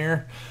developed in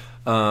there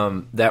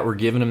that were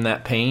giving him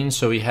that pain.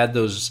 So he had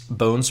those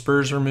bone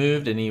spurs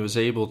removed, and he was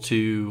able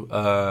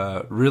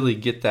to really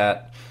get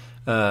that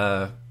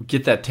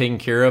taken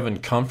care of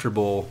and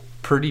comfortable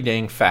pretty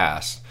dang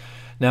fast.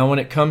 Now, when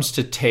it comes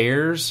to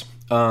tears,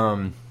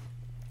 my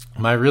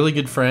really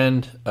good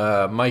friend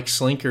Mike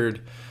Slinkard,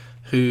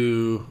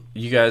 who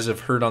you guys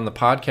have heard on the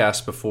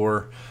podcast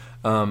before,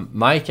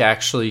 Mike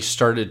actually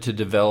started to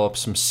develop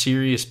some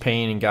serious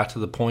pain and got to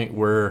the point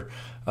where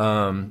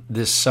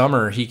this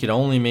summer he could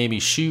only maybe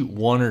shoot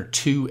 1 or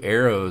 2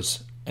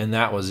 arrows, and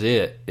that was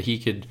it. He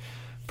could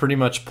pretty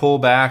much pull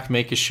back,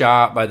 make a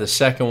shot. By the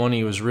second one,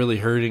 he was really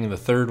hurting. The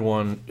third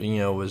one,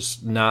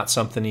 was not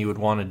something he would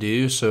want to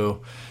do.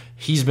 So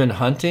he's been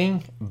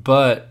hunting,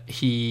 but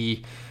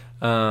he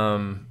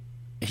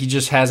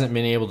just hasn't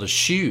been able to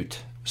shoot.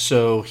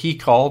 So he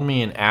called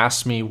me and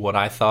asked me what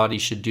I thought he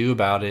should do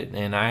about it,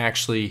 and I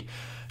actually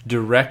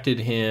directed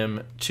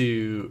him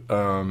to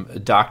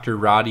Dr.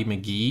 Roddy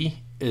McGee.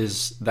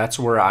 That's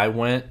where I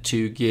went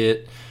to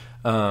get.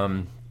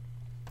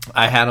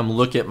 I had him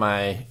look at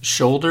my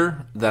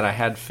shoulder that I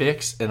had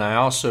fixed, and I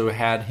also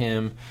had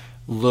him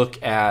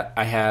look at.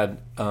 I had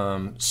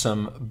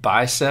some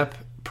bicep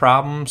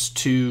problems,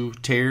 2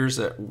 tears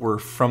that were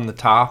from the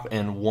top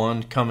and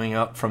 1 coming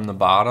up from the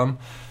bottom.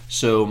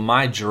 So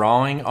my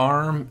drawing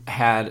arm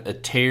had a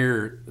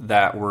tear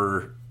that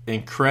were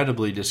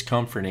incredibly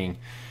discomforting,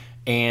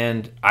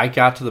 and I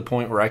got to the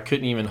point where I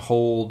couldn't even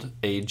hold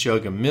a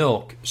jug of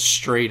milk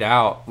straight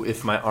out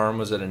if my arm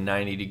was at a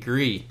 90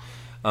 degree.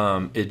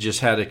 It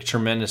just had a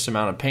tremendous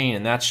amount of pain,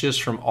 and that's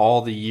just from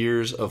all the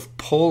years of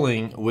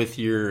pulling with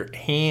your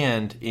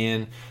hand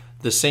in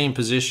the same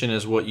position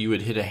as what you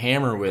would hit a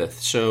hammer with.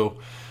 So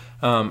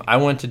I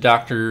went to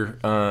Dr.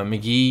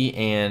 McGee,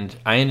 and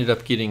I ended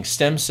up getting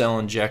stem cell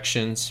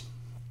injections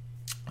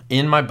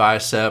in my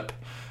bicep,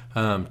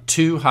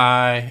 2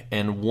 high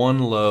and 1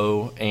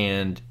 low,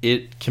 and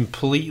it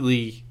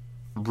completely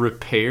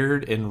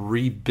repaired and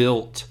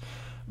rebuilt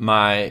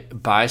my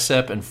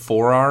bicep and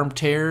forearm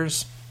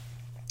tears,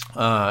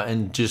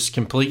 and just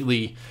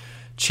completely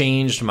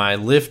changed my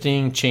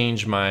lifting,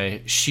 changed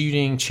my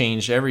shooting,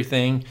 changed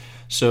everything.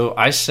 So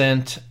I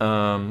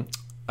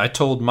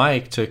told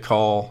Mike to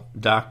call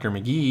Dr.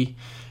 McGee,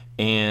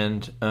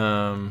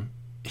 and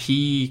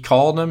he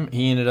called him.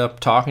 He ended up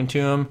talking to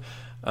him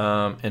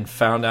and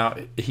found out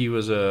he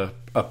was a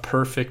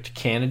perfect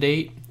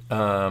candidate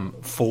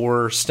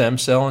for stem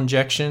cell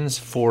injections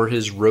for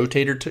his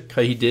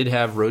rotator. He did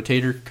have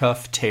rotator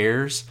cuff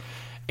tears,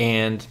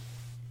 and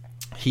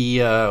he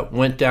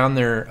went down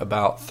there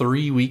about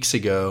 3 weeks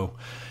ago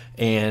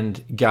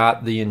and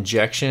got the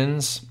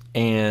injections,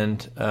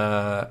 and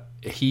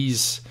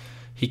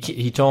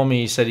he told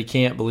me, he said he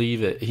can't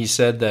believe it. He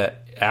said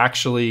that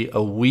actually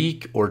a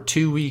week or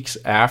 2 weeks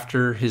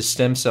after his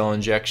stem cell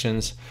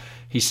injections,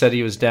 he said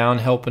he was down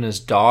helping his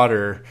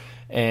daughter,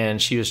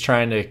 and she was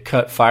trying to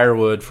cut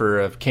firewood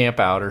for a camp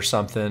out or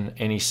something,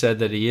 and he said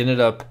that he ended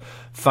up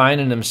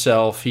finding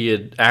himself, he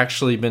had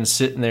actually been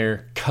sitting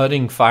there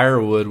cutting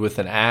firewood with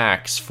an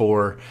axe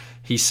for,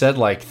 he said,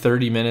 like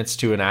 30 minutes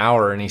to an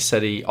hour, and he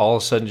said he all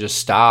of a sudden just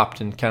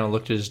stopped and kind of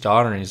looked at his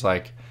daughter, and he's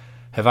like,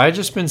 have I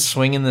just been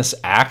swinging this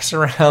axe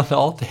around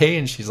all day?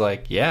 And she's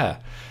like, yeah.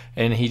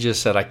 And he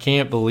just said, I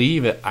can't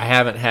believe it. I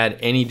haven't had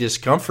any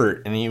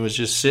discomfort. And he was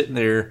just sitting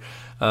there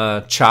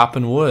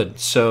chopping wood.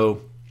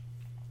 So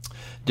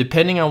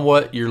depending on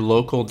what your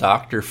local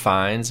doctor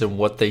finds and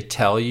what they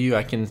tell you,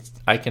 I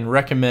can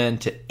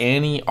recommend to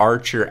any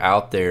archer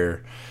out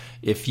there,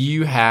 if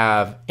you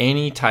have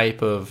any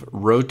type of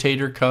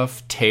rotator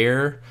cuff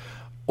tear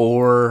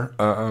or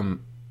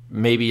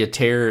maybe a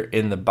tear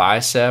in the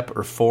bicep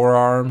or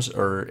forearms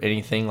or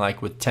anything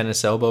like with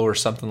tennis elbow or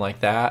something like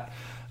that,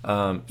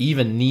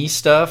 even knee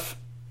stuff,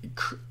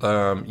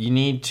 you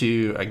need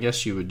to, I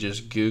guess you would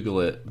just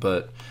Google it,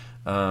 but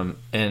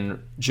and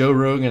Joe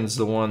Rogan's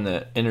the one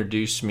that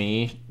introduced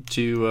me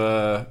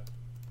to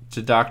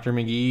Dr.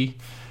 McGee.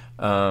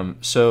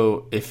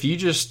 So if you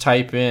just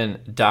type in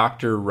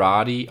Dr.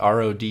 Roddy,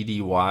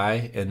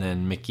 Roddy, and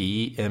then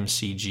McGee,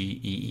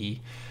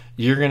 McGee,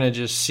 you're going to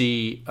just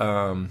see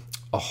a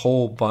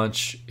whole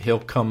bunch. He'll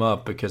come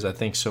up because I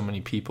think so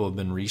many people have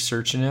been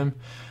researching him.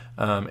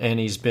 And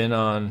he's been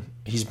on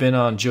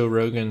Joe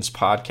Rogan's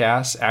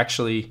podcast.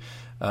 Actually,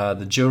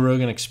 the Joe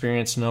Rogan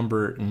Experience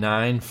number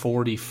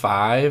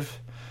 945.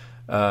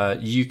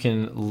 You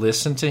can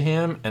listen to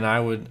him, and I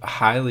would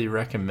highly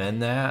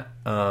recommend that.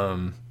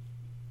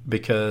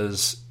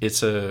 Because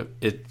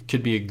it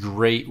could be a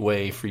great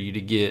way for you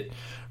to get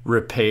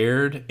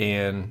repaired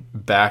and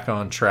back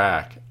on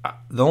track.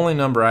 The only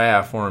number I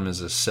have for him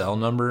is a cell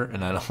number,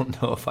 and I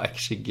don't know if I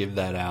should give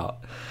that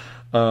out.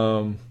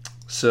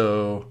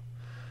 So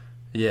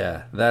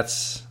yeah, that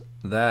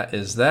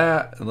is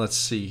that. Let's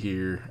see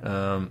here.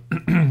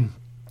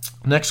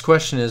 Next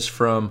question is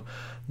from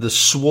the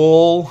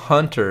Swole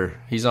Hunter.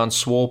 He's on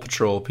Swole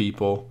Patrol,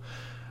 people.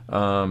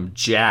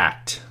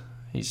 Jacked.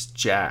 He's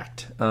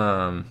jacked.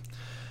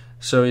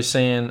 So he's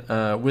saying,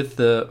 with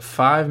the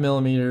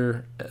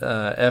 5mm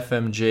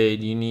FMJ,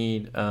 do you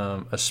need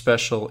a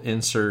special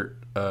insert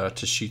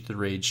to shoot the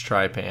Rage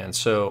Trypan?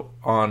 So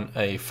on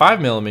a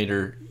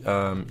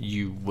 5mm,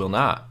 you will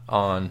not.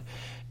 On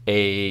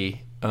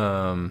a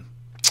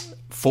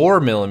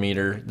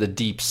 4mm, the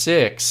Deep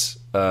 6,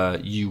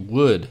 you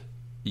would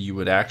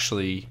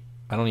actually.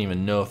 I don't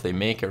even know if they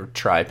make a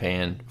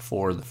Trypan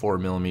for the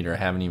 4mm. I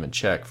haven't even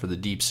checked for the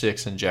Deep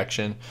 6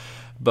 injection.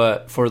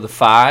 But for the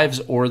 5s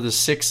or the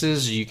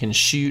 6s, you can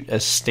shoot a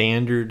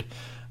standard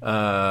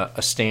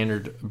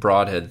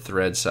broadhead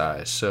thread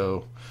size.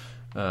 So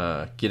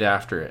get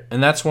after it.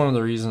 And that's one of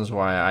the reasons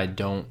why I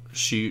don't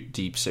shoot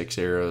Deep 6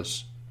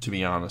 arrows, to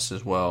be honest,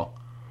 as well.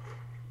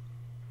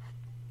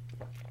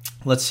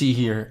 Let's see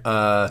here.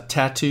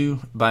 Tattoo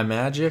by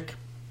Magic.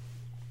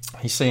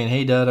 He's saying,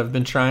 "Hey, Dud, I've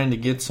been trying to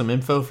get some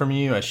info from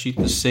you. I shoot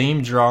the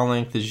same draw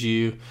length as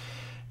you,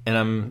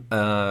 and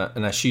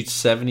I shoot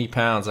 70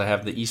 pounds. I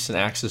have the Easton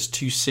Axis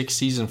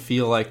 260s and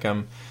feel like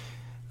I'm,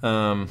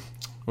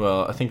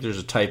 well, I think there's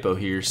a typo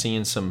here.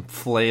 Seeing some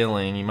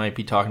flailing. You might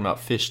be talking about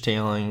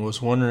fishtailing. Was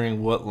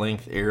wondering what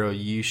length arrow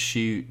you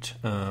shoot,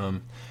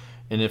 and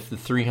if the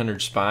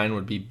 300 spine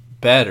would be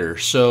better."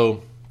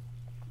 So,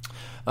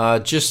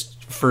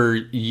 just for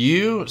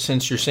you,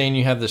 since you're saying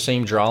you have the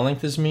same draw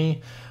length as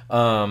me,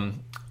 I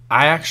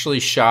actually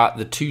shot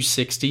the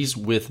 260s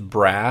with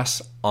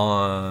brass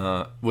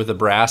with a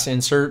brass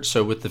insert.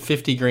 So with the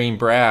 50 grain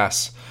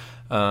brass,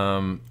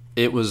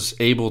 it was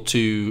able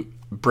to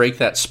break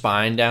that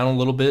spine down a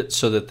little bit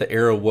so that the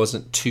arrow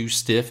wasn't too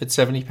stiff at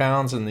 70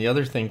 pounds. And the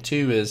other thing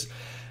too is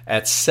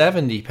at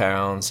 70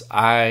 pounds,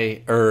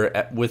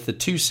 with the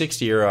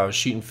 260 arrow, I was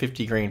shooting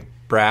 50 grain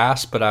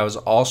brass, but I was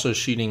also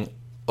shooting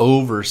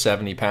over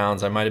 70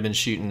 pounds. I might have been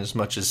shooting as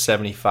much as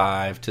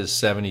 75 to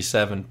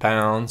 77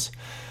 pounds.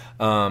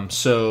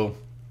 So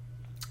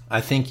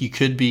I think you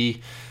could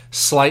be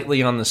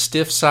slightly on the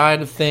stiff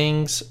side of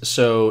things.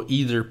 So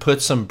either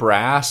put some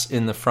brass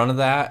in the front of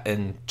that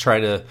and try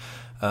to,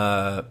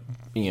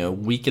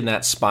 weaken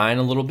that spine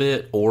a little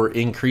bit or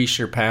increase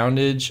your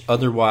poundage.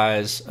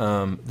 Otherwise,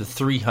 the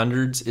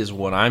 300s is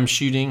what I'm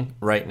shooting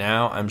right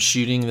now. I'm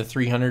shooting the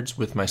 300s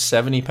with my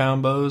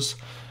 70-pound bows,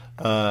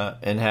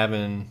 and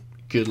having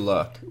good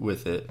luck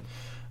with it.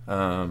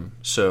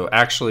 So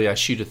actually I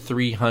shoot a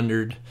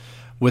 300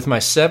 with my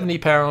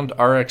 70-pound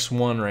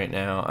RX1 right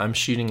now. I'm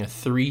shooting a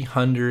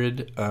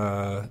 300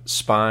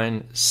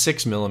 spine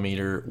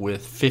 6mm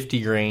with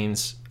 50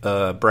 grains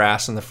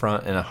brass in the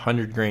front and a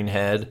 100 grain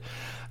head.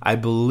 I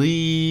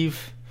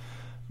believe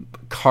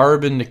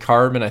carbon to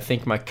carbon, I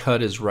think my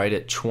cut is right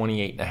at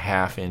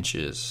 28.5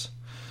 inches.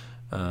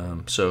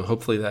 So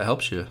hopefully that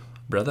helps you,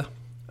 brother.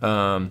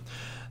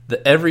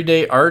 The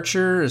Everyday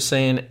Archer is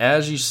saying,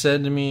 as you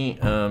said to me,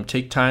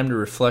 take time to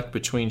reflect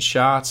between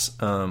shots.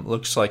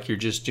 Looks like you're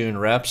just doing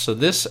reps. So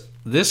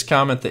this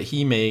comment that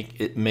he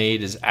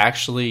made is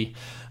actually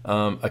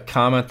a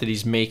comment that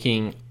he's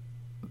making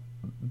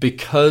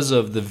because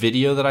of the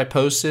video that I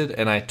posted,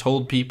 and I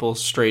told people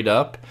straight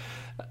up,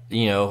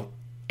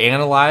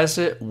 analyze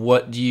it.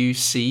 What do you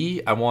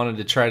see? I wanted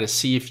to try to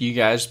see if you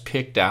guys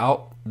picked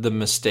out the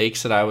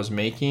mistakes that I was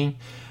making.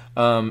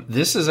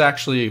 This is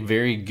actually a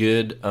very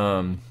good.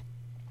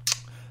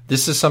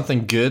 This is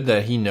something good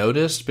that he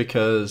noticed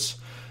because,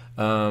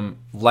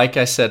 like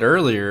I said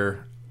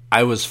earlier,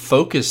 I was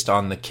focused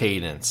on the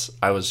cadence.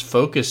 I was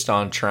focused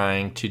on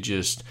trying to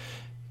just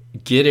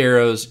get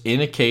arrows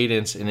in a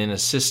cadence and in a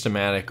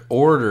systematic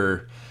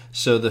order.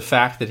 So the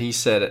fact that he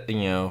said,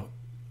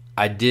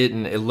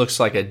 it looks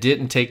like I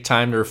didn't take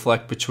time to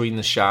reflect between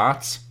the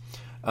shots,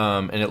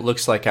 and it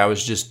looks like I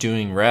was just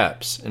doing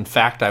reps. In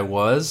fact, I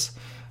was.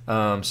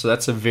 So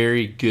that's a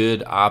very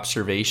good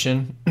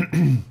observation.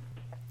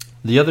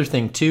 The other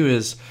thing too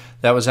is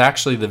that was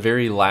actually the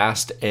very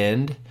last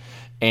end,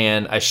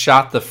 and I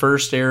shot the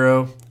first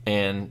arrow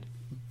and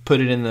put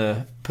it in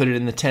the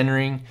 10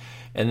 ring,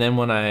 and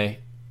then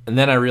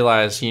I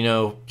realized,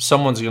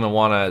 someone's going to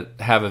want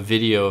to have a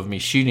video of me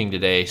shooting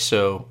today,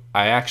 so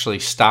I actually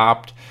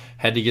stopped,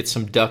 had to get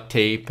some duct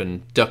tape,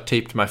 and duct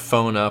taped my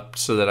phone up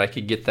so that I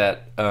could get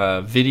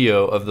that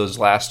video of those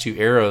last 2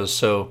 arrows.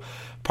 So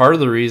part of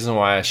the reason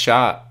why I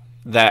shot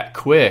that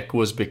quick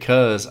was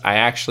because I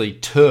actually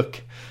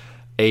took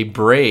a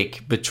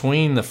break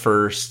between the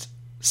first,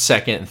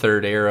 second, and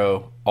third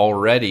arrow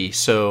already,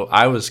 so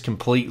I was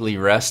completely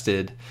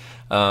rested.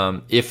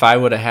 If I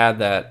would have had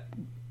that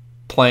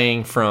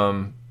playing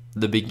from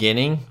the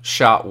beginning,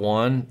 shot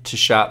 1 to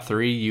shot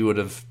 3, you would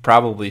have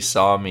probably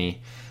saw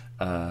me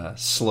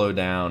slow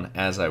down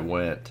as I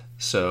went.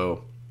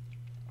 So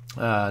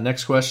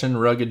next question,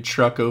 Rugged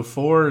Truck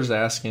 04 is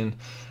asking,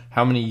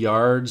 how many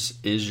yards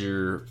is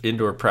your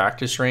indoor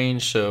practice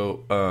range?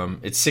 So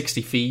it's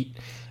 60 feet.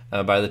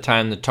 By the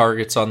time the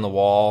target's on the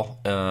wall,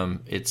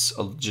 it's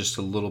just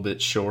a little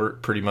bit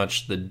short, pretty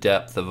much the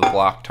depth of a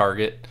block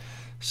target.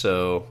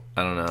 So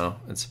I don't know.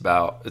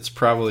 It's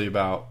probably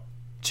about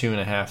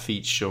 2.5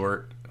 feet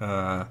short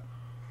of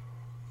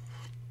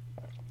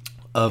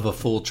a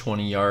full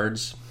 20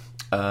 yards.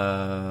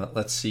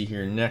 Let's see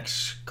here.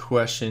 Next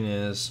question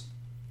is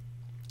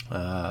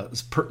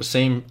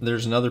same.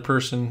 There's another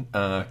person.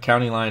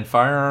 County Line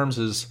Firearms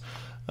is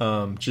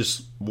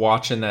just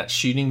watching that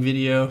shooting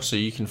video, so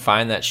you can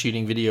find that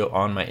shooting video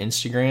on my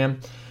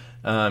Instagram.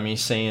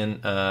 He's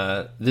saying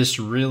this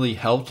really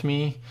helped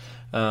me.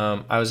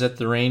 I was at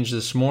the range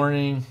this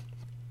morning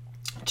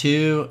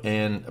too,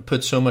 and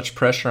put so much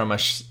pressure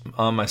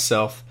on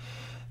myself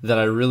that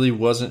I really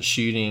wasn't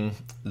shooting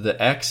the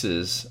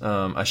X's.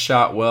 I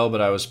shot well,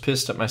 but I was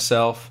pissed at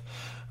myself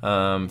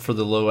for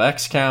the low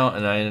X count,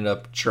 and I ended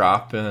up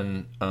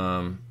dropping.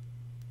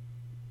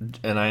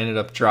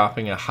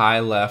 A high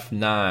left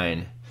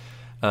 9.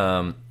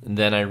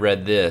 Then I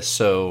read this.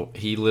 So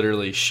he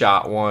literally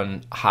shot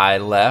one high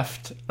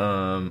left,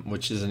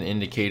 which is an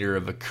indicator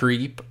of a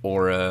creep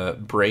or a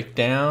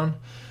breakdown.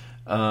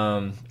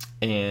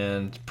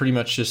 And pretty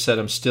much just said,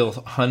 I'm still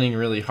hunting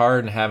really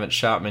hard and haven't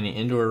shot many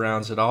indoor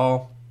rounds at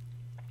all.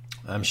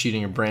 I'm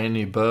shooting a brand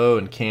new bow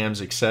and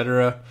cams,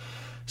 etc.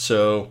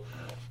 So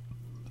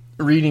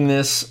reading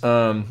this is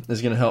going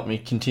to help me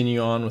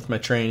continue on with my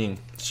training.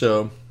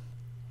 So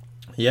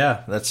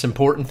yeah, that's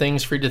important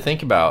things for you to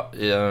think about.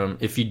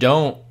 If you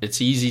don't,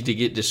 it's easy to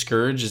get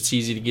discouraged. It's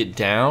easy to get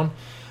down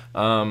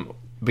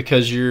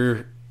because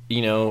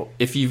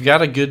if you've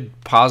got a good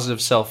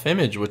positive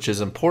self-image, which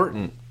is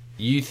important,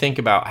 you think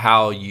about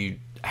how you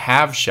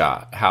have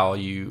shot, how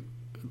you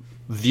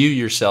view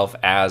yourself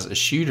as a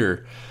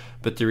shooter.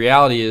 But the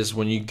reality is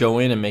when you go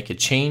in and make a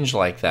change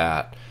like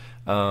that,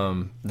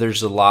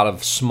 there's a lot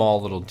of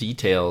small little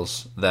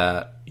details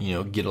that,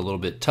 get a little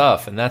bit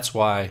tough. And that's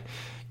why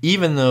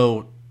even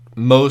though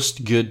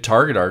most good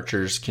target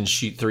archers can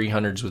shoot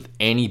 300s with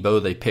any bow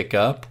they pick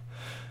up,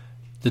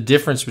 the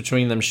difference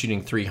between them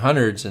shooting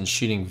 300s and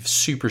shooting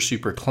super,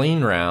 super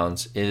clean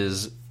rounds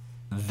is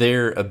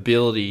their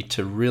ability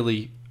to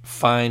really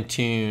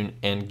fine-tune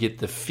and get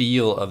the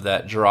feel of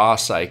that draw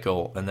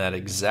cycle and that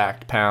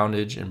exact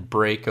poundage and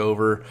break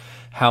over,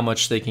 how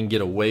much they can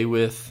get away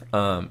with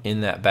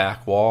in that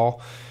back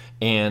wall.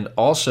 And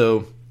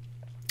also,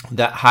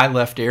 that high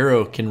left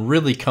arrow can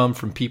really come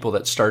from people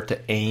that start to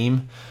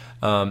aim.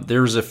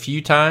 There was a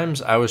few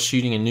times I was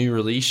shooting a new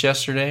release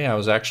yesterday. I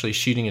was actually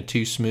shooting a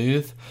too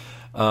smooth.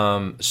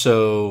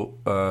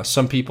 So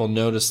some people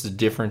noticed the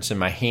difference in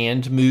my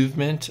hand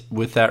movement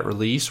with that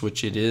release,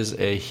 which it is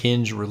a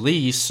hinge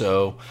release.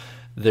 So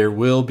there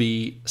will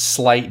be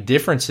slight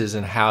differences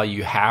in how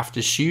you have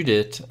to shoot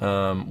it,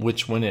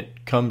 which when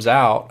it comes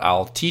out,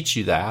 I'll teach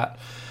you that.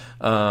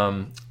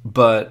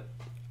 But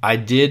I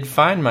did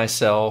find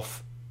myself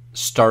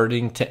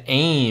starting to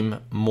aim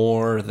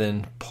more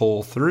than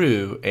pull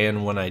through.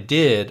 And when I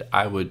did,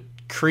 I would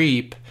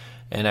creep.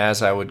 And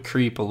as I would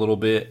creep a little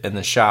bit and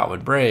the shot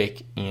would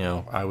break,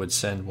 I would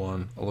send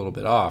one a little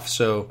bit off.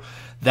 So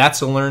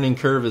that's a learning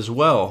curve as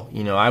well.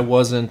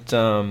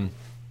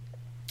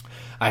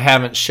 I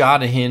haven't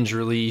shot a hinge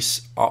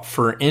release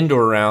for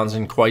indoor rounds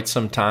in quite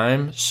some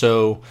time.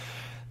 So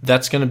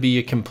that's going to be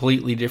a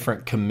completely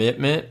different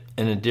commitment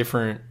and a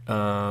different,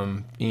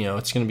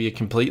 it's going to be a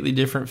completely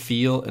different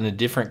feel and a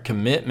different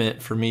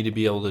commitment for me to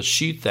be able to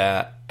shoot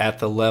that at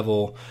the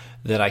level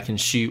that I can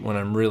shoot when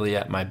I'm really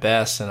at my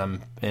best and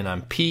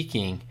I'm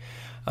peaking.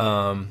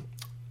 The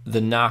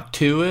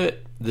Noctua,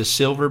 the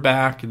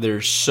Silverback,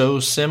 they're so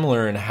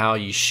similar in how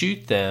you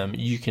shoot them.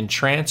 You can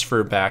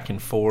transfer back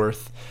and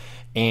forth,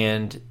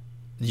 and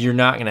you're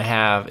not going to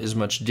have as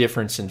much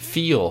difference in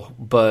feel.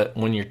 But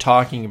when you're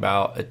talking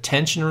about a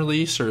tension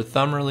release or a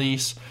thumb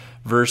release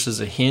versus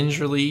a hinge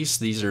release,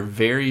 these are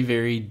very,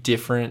 very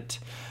different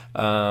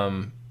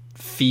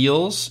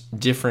feels,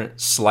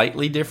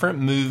 slightly different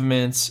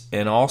movements,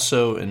 and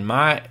also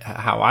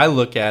how I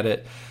look at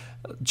it,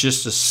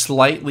 just a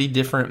slightly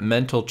different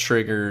mental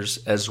triggers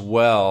as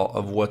well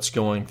of what's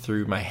going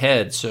through my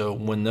head. So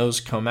when those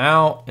come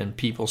out and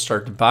people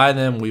start to buy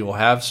them, we will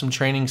have some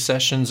training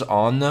sessions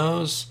on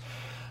those.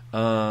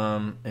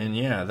 And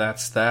yeah,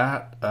 that's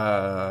that.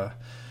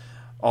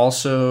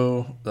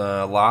 Also,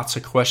 lots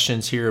of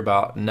questions here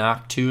about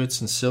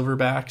Noctuits and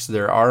Silverbacks.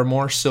 There are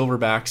more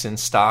Silverbacks in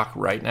stock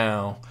right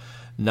now.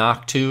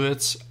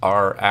 Noctuits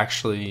are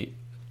actually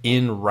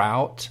en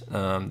route.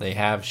 They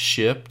have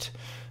shipped.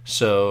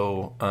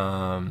 So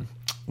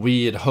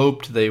we had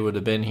hoped they would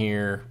have been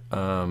here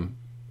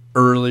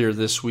earlier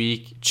this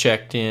week,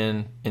 checked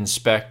in,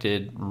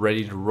 inspected,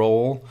 ready to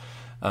roll.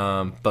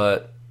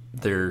 But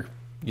they're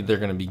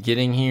going to be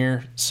getting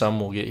here. Some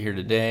will get here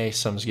today.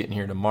 Some's getting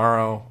here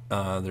tomorrow.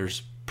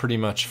 There's pretty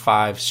much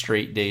 5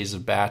 straight days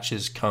of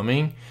batches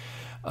coming.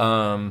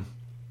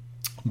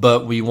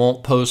 But we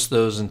won't post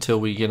those until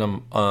we get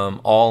them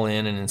all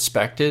in and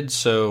inspected.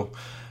 So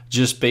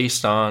just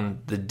based on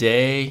the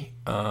day,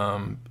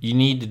 you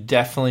need to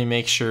definitely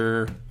make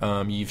sure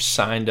you've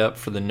signed up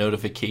for the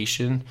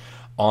notification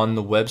on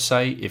the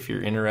website. If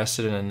you're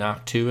interested in a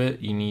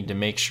Noctuit, you need to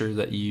make sure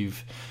that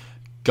you've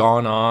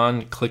gone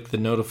on, click the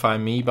notify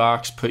me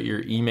box, put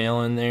your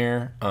email in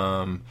there.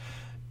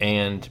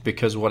 And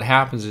because what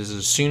happens is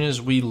as soon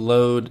as we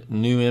load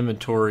new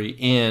inventory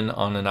in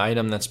on an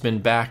item that's been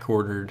back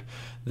ordered,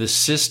 the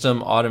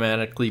system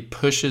automatically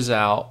pushes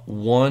out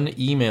one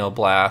email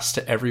blast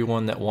to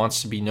everyone that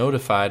wants to be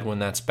notified when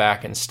that's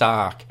back in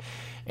stock.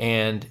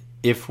 And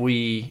if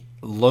we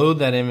load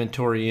that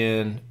inventory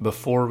in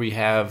before we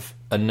have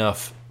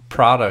enough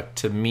product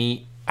to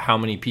meet how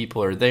many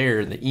people are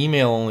there, the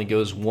email only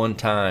goes one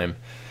time.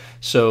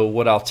 So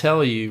what I'll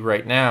tell you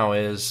right now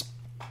is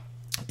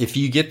if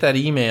you get that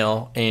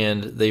email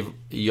and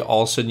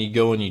all of a sudden you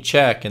go and you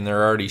check and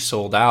they're already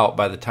sold out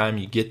by the time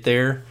you get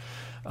there,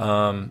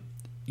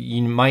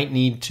 you might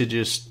need to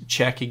just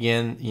check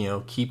again,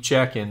 keep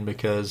checking,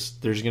 because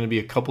there's going to be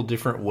a couple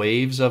different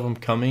waves of them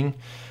coming.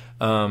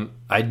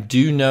 I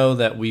do know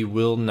that we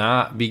will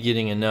not be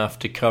getting enough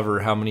to cover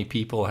how many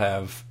people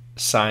have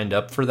signed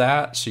up for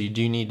that, so you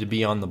do need to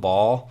be on the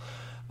ball.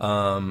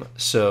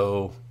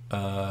 So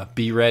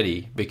be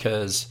ready,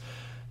 because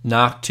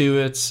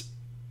Noctuits,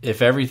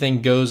 if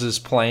everything goes as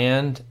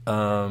planned,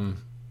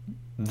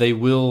 they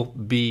will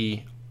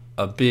be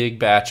a big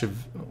batch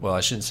of, well,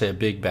 I shouldn't say a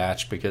big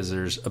batch because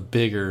there's a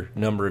bigger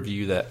number of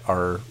you that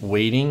are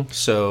waiting.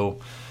 So,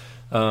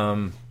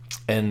 and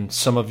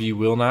some of you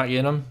will not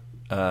get them.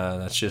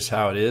 That's just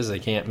how it is. They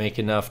can't make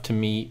enough to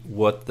meet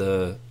what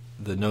the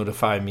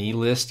notify me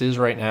list is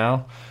right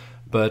now.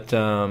 But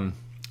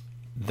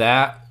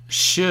that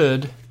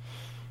should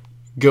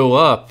go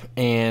up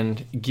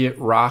and get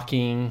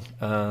rocking,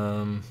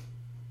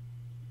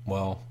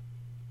 well,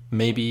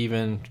 maybe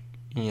even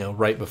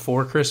right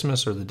before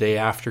Christmas or the day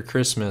after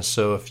Christmas.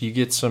 So if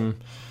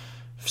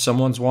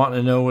someone's wanting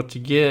to know what to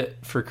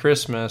get for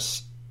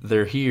Christmas,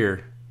 they're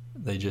here.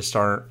 They just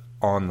aren't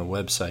on the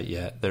website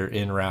yet. They're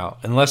en route,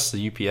 unless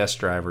the UPS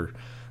driver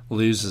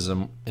loses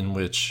them, in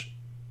which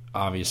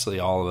obviously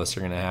all of us are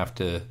going to have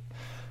to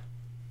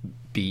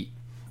beat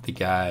the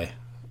guy,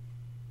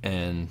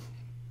 and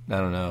I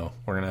don't know,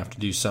 we're going to have to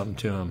do something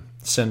to him,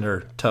 send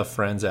our tough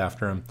friends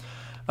after him.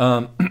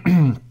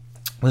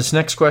 This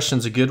next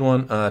question's a good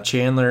one.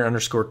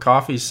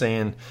 Chandler_coffee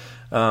saying,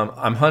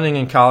 I'm hunting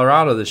in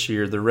Colorado this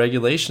year. The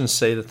regulations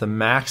say that the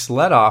max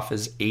let-off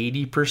is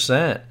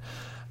 80%.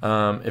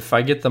 If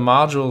I get the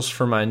modules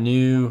for my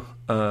new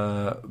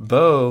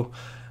bow,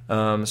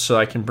 so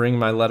I can bring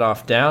my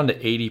let-off down to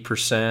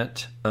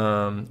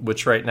 80%,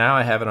 which right now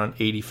I have it on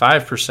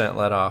 85%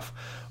 let-off,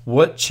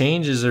 what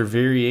changes or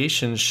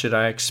variations should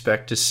I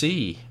expect to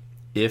see,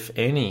 if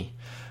any?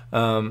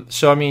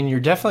 So, I mean,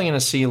 you're definitely going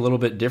to see a little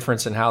bit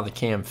difference in how the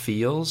cam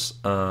feels.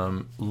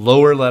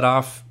 Lower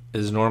let-off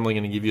is normally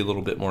going to give you a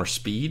little bit more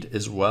speed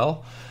as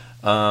well.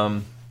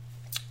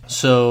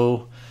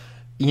 So,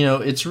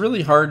 it's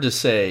really hard to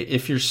say.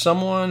 If you're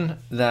someone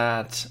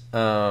that,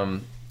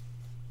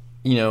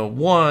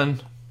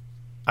 one,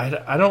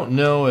 I don't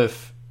know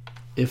if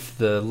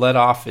the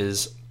let-off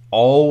is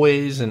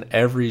always in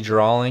every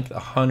draw length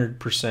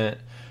 100%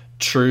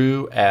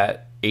 true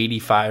at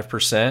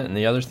 85%. And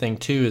the other thing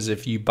too is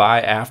if you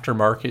buy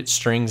aftermarket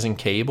strings and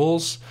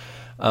cables,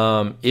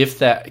 if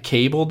that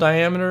cable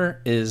diameter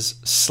is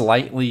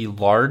slightly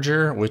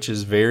larger, which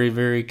is very,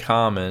 very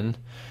common,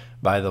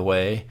 by the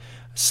way,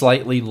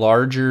 slightly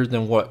larger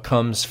than what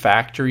comes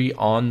factory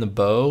on the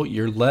bow,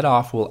 your let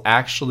off will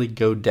actually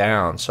go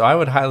down. So I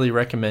would highly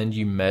recommend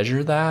you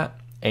measure that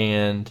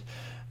and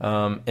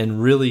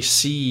really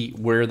see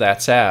where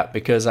that's at,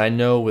 because I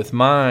know with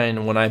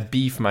mine, when I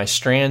beef my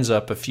strands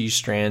up a few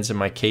strands in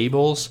my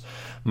cables,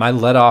 my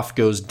let off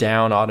goes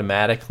down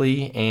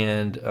automatically,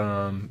 and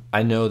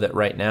I know that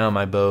right now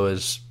my bow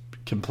is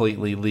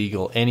completely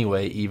legal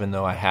anyway, even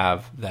though I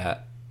have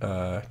that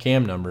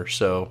cam number.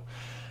 So,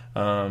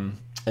 and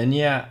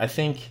yeah, I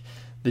think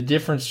the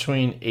difference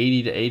between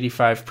 80 to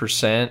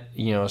 85%,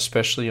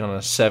 especially on a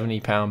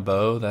 70-pound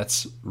bow,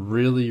 that's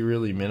really,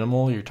 really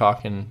minimal. You're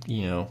talking,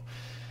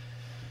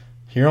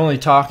 you're only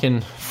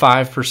talking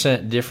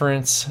 5%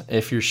 difference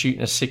if you're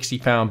shooting a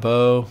 60-pound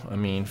bow. I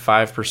mean,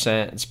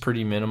 5% is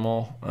pretty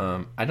minimal.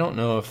 I don't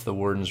know if the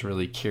Wardens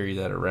really carry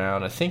that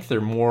around. I think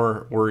they're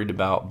more worried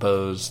about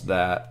bows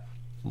that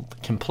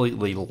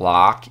completely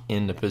lock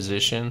into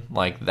position.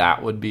 Like,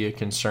 that would be a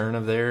concern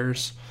of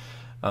theirs.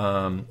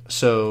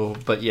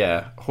 But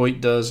yeah,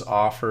 Hoyt does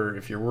offer,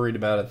 if you're worried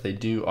about it, they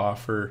do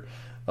offer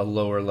a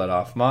lower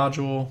let-off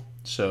module,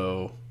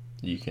 so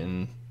you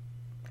can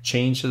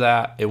change to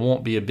that. It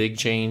won't be a big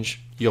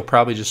change. You'll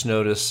probably just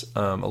notice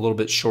a little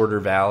bit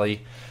shorter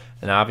valley,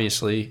 and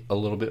obviously a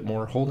little bit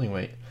more holding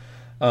weight.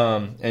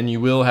 And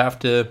you will have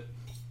to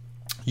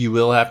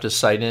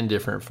sight in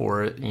different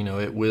for it.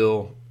 It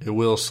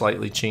will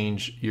slightly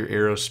change your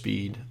arrow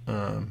speed,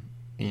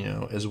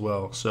 as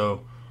well.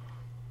 So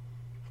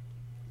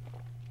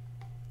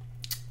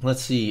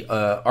let's see.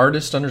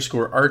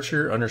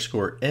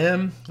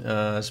 Artist_Archer_M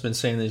has been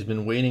saying that he's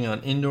been waiting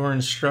on indoor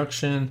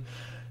instruction.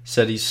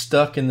 Said he's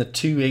stuck in the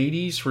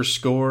 280s for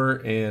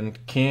score and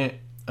can't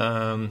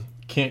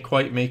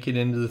quite make it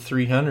into the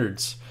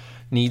 300s.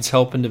 Needs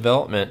help in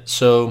development.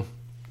 So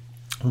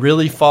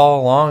really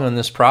follow along on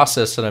this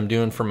process that I'm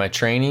doing for my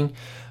training.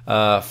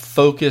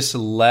 Focus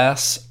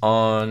less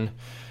on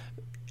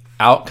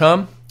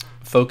outcome.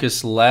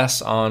 Focus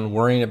less on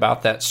worrying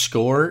about that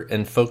score,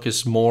 and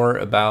focus more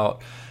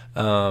about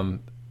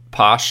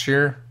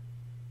posture,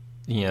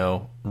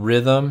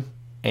 rhythm,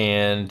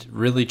 and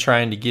really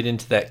trying to get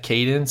into that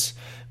cadence,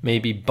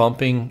 maybe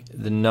bumping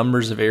the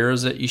numbers of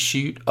arrows that you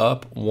shoot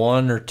up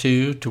 1 or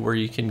 2 to where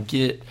you can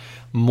get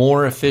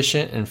more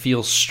efficient and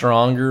feel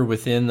stronger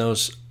within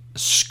those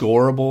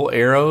scoreable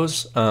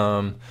arrows.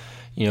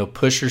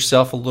 Push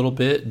yourself a little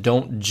bit.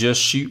 Don't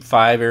just shoot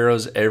 5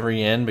 arrows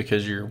every end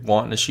because you're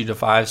wanting to shoot a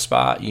 5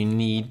 spot. You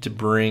need to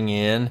bring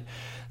in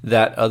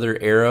that other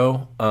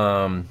arrow.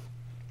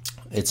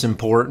 It's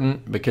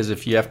important because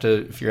if you're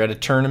at a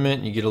tournament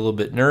and you get a little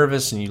bit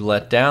nervous and you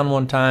let down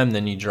one time,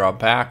 then you draw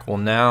back. Well,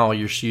 now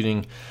you're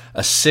shooting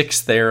a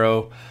 6th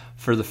arrow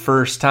for the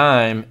first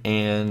time,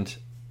 and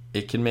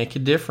it can make a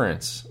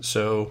difference.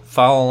 So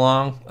follow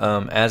along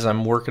as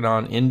I'm working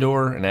on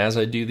indoor and as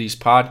I do these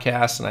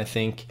podcasts, and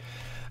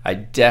I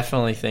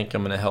definitely think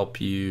I'm going to help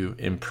you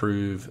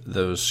improve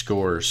those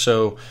scores.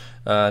 So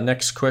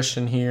next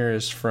question here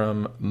is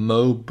from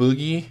Mo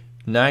Boogie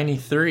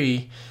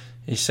 93.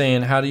 He's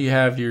saying, how do you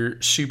have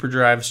your Super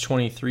Drives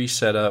 23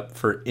 set up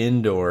for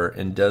indoor,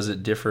 and does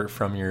it differ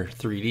from your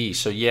 3D?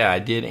 So yeah, I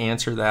did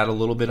answer that a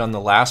little bit on the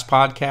last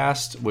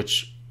podcast,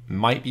 which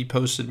might be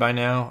posted by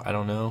now. I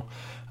don't know.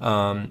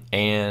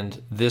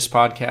 And this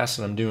podcast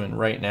that I'm doing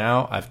right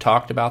now, I've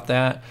talked about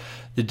that.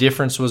 The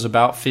difference was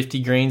about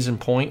 50 grains in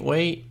point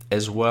weight,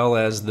 as well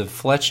as the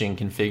fletching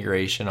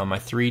configuration. On my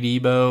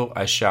 3D bow,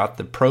 I shot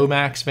the Pro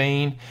Max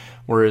vane,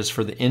 whereas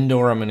for the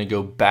indoor, I'm going to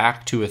go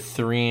back to a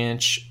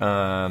 3-inch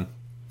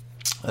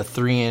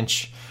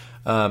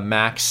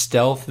Max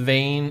Stealth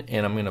vane,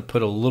 and I'm going to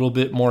put a little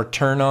bit more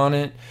turn on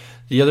it.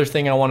 The other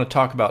thing I want to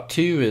talk about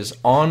too is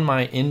on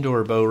my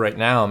indoor bow right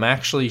now, I'm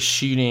actually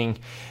shooting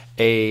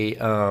a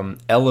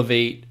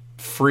Elevate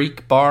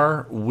Freak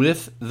bar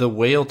with the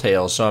whale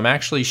tail. So I'm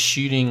actually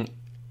shooting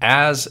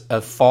as a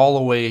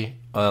fall-away,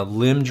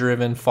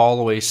 limb-driven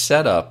fall-away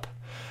setup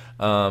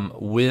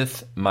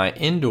with my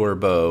indoor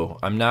bow.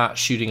 I'm not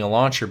shooting a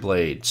launcher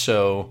blade.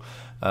 So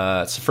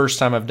it's the first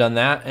time I've done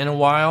that in a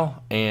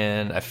while,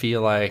 and I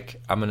feel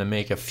like I'm going to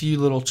make a few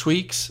little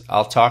tweaks.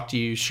 I'll talk to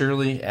you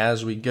surely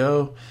as we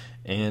go,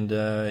 and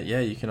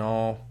you can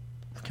all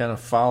kind of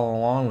follow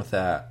along with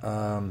that.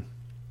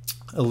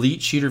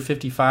 Elite Shooter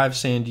 55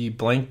 saying, do you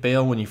blank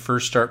bail when you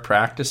first start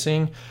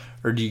practicing,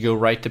 or do you go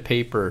right to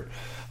paper?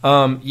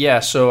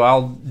 So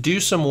I'll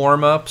do some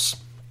warm-ups.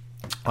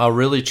 I'll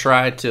really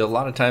try to, a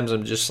lot of times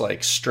I'm just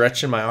like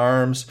stretching my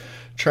arms,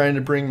 trying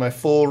to bring my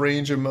full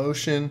range of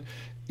motion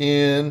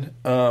in.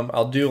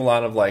 I'll do a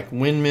lot of like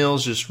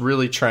windmills, just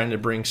really trying to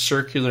bring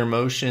circular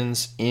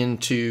motions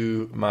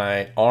into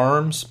my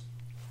arms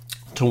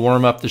to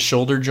warm up the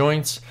shoulder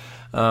joints.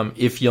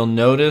 If you'll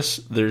notice,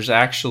 there's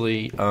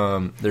actually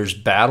there's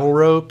battle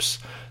ropes,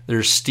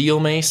 there's steel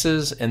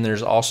maces, and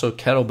there's also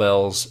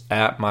kettlebells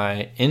at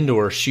my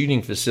indoor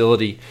shooting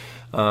facility.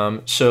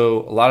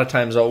 So a lot of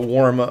times I'll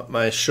warm up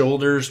my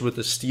shoulders with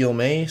a steel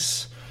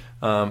mace.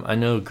 I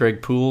know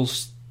Greg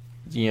Poole's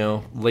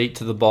late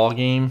to the ball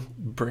game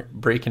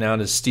breaking out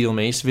his steel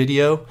mace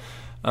video,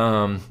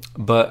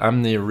 but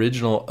I'm the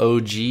original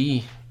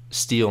OG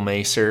steel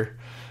macer.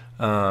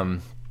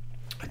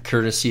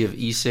 Courtesy of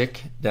ESIC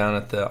down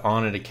at the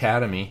On It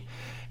Academy.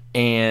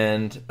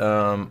 And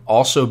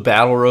also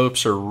battle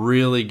ropes are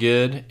really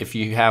good. If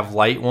you have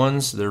light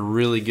ones, they're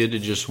really good to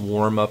just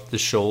warm up the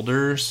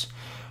shoulders.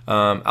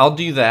 I'll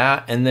do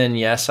that. And then,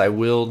 yes, I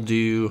will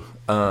do,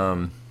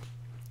 I'll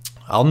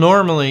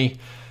normally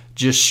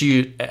just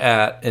shoot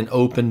at an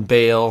open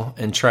bail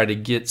and try to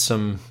get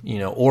some,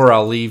 or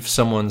I'll leave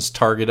someone's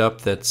target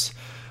up. That's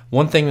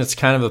one thing that's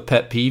kind of a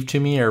pet peeve to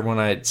me, or when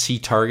I see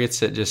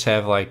targets that just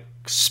have like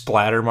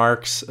splatter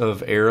marks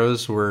of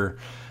arrows where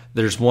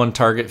there's one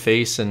target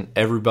face and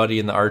everybody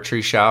in the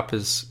archery shop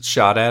has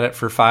shot at it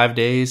for 5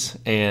 days.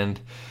 And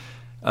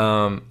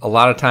a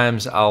lot of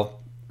times I'll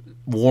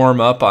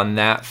warm up on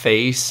that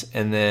face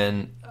and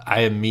then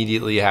I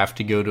immediately have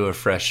to go to a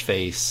fresh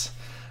face.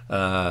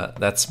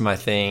 That's my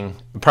thing.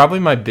 Probably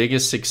my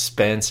biggest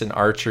expense in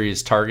archery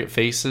is target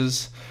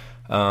faces.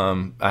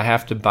 I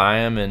have to buy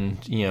them in,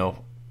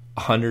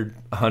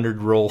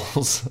 100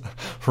 rolls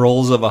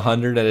of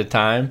 100 at a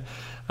time.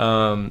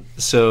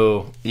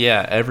 So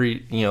yeah,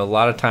 a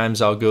lot of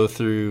times I'll go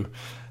through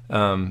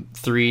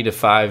 3 to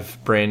 5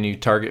 brand new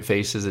target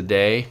faces a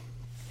day.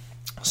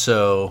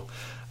 So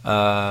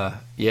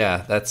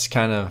yeah, that's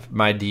kind of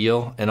my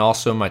deal. And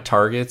also my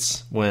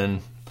targets,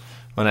 when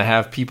I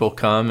have people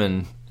come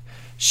and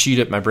shoot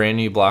at my brand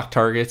new block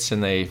targets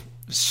and they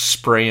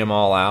spray them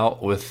all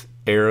out with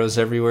arrows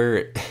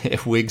everywhere,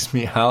 it wigs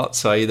me out.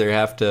 So I either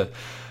have to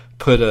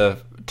put a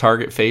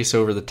target face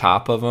over the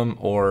top of them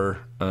or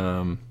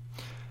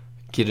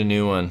get a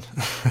new one.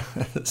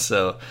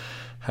 So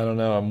I don't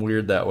know, I'm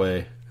weird that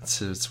way.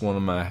 It's one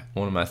of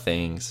my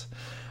things.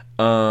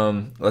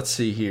 Let's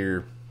see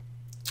here.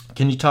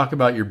 Can you talk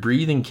about your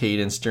breathing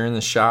cadence during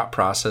the shot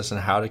process and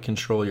how to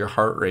control your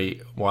heart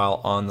rate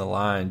while on the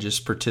line?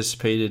 Just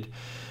participated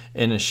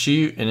in a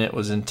shoot and it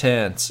was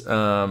intense.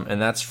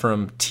 And that's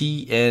from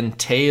T.N.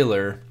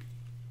 Taylor.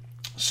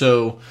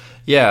 So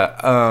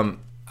yeah,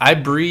 I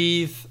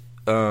breathe,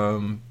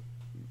 try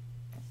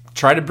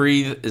to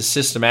breathe as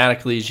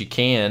systematically as you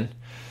can.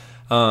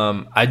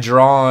 I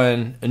draw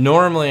in,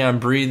 normally I'm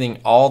breathing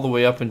all the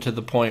way up into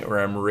the point where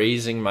I'm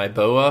raising my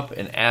bow up.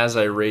 And as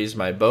I raise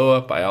my bow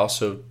up, I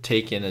also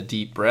take in a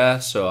deep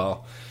breath. So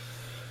I'll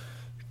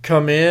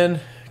come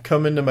into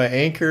my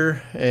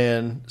anchor,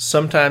 and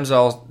sometimes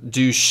I'll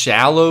do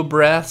shallow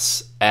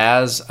breaths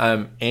as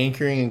I'm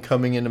anchoring and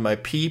coming into my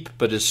peep.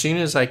 But as soon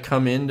as I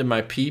come into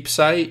my peep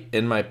sight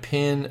and my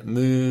pin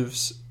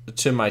moves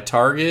to my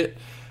target,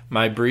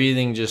 my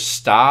breathing just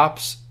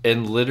stops,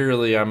 and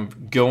literally I'm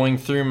going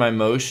through my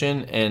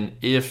motion. And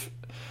if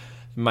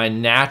my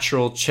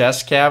natural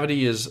chest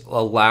cavity is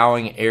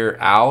allowing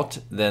air out,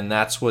 then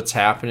that's what's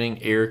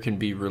happening. Air can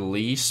be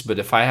released. But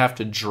if I have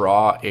to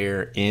draw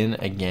air in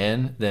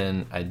again,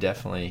 then I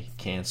definitely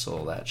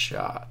cancel that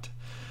shot.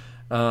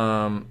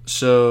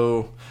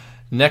 So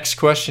next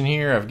question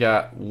here. I've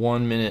got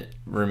 1 minute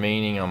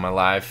remaining on my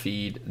live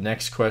feed.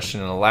 Next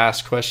question, and the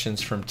last question,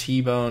 is from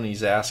T-Bone.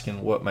 He's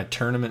asking what my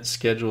tournament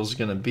schedule is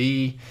going to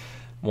be.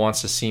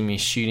 Wants to see me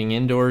shooting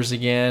indoors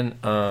again.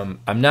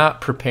 I'm not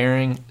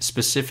preparing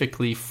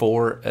specifically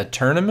for a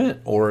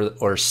tournament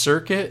or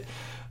circuit,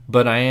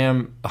 but I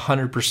am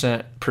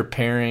 100%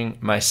 preparing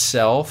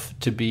myself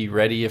to be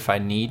ready if I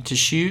need to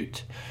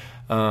shoot.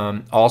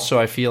 Also,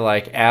 I feel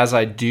like as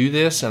I do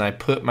this and I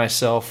put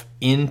myself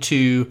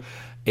into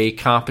a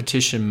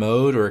competition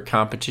mode or a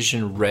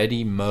competition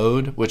ready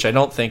mode, which I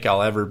don't think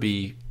I'll ever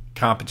be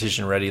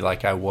competition ready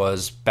like I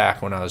was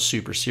back when I was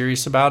super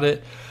serious about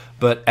it.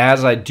 But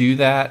as I do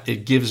that,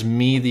 it gives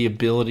me the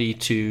ability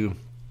to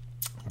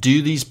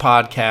do these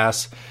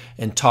podcasts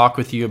and talk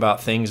with you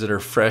about things that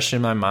are fresh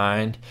in my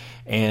mind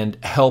and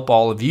help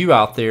all of you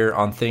out there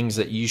on things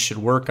that you should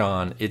work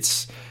on.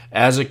 It's,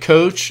 as a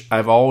coach,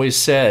 I've always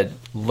said,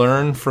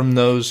 learn from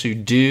those who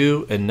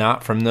do and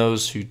not from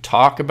those who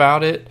talk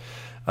about it.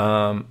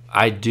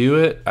 I do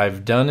it.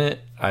 I've done it.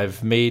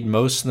 I've made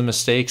most of the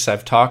mistakes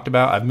I've talked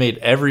about. I've made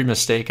every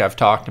mistake I've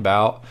talked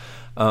about.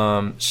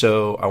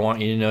 So I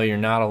want you to know you're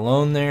not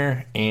alone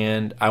there,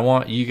 and I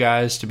want you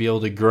guys to be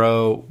able to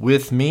grow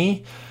with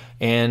me,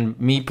 and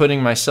me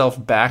putting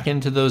myself back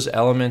into those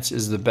elements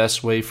is the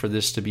best way for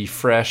this to be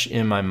fresh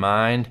in my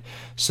mind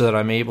so that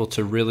I'm able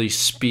to really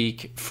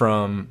speak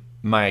from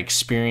my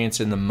experience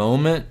in the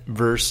moment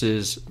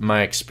versus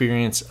my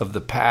experience of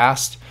the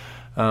past.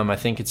 I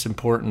think it's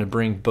important to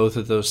bring both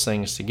of those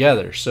things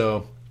together.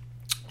 So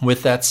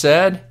with that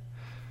said,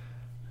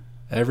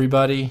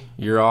 everybody,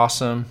 you're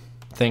awesome.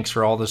 Thanks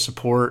for all the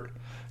support.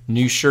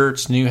 New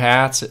shirts, new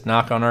hats at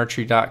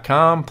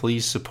knockonarchery.com.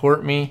 Please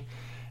support me.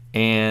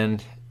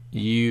 And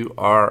you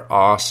are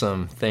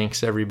awesome.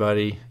 Thanks,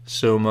 everybody,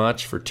 so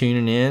much for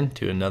tuning in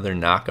to another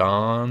Nock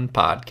On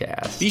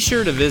podcast. Be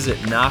sure to visit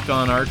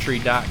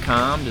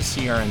knockonarchery.com to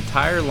see our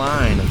entire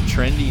line of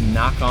trendy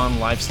Nock On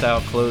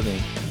lifestyle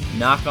clothing.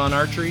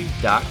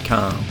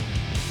 knockonarchery.com.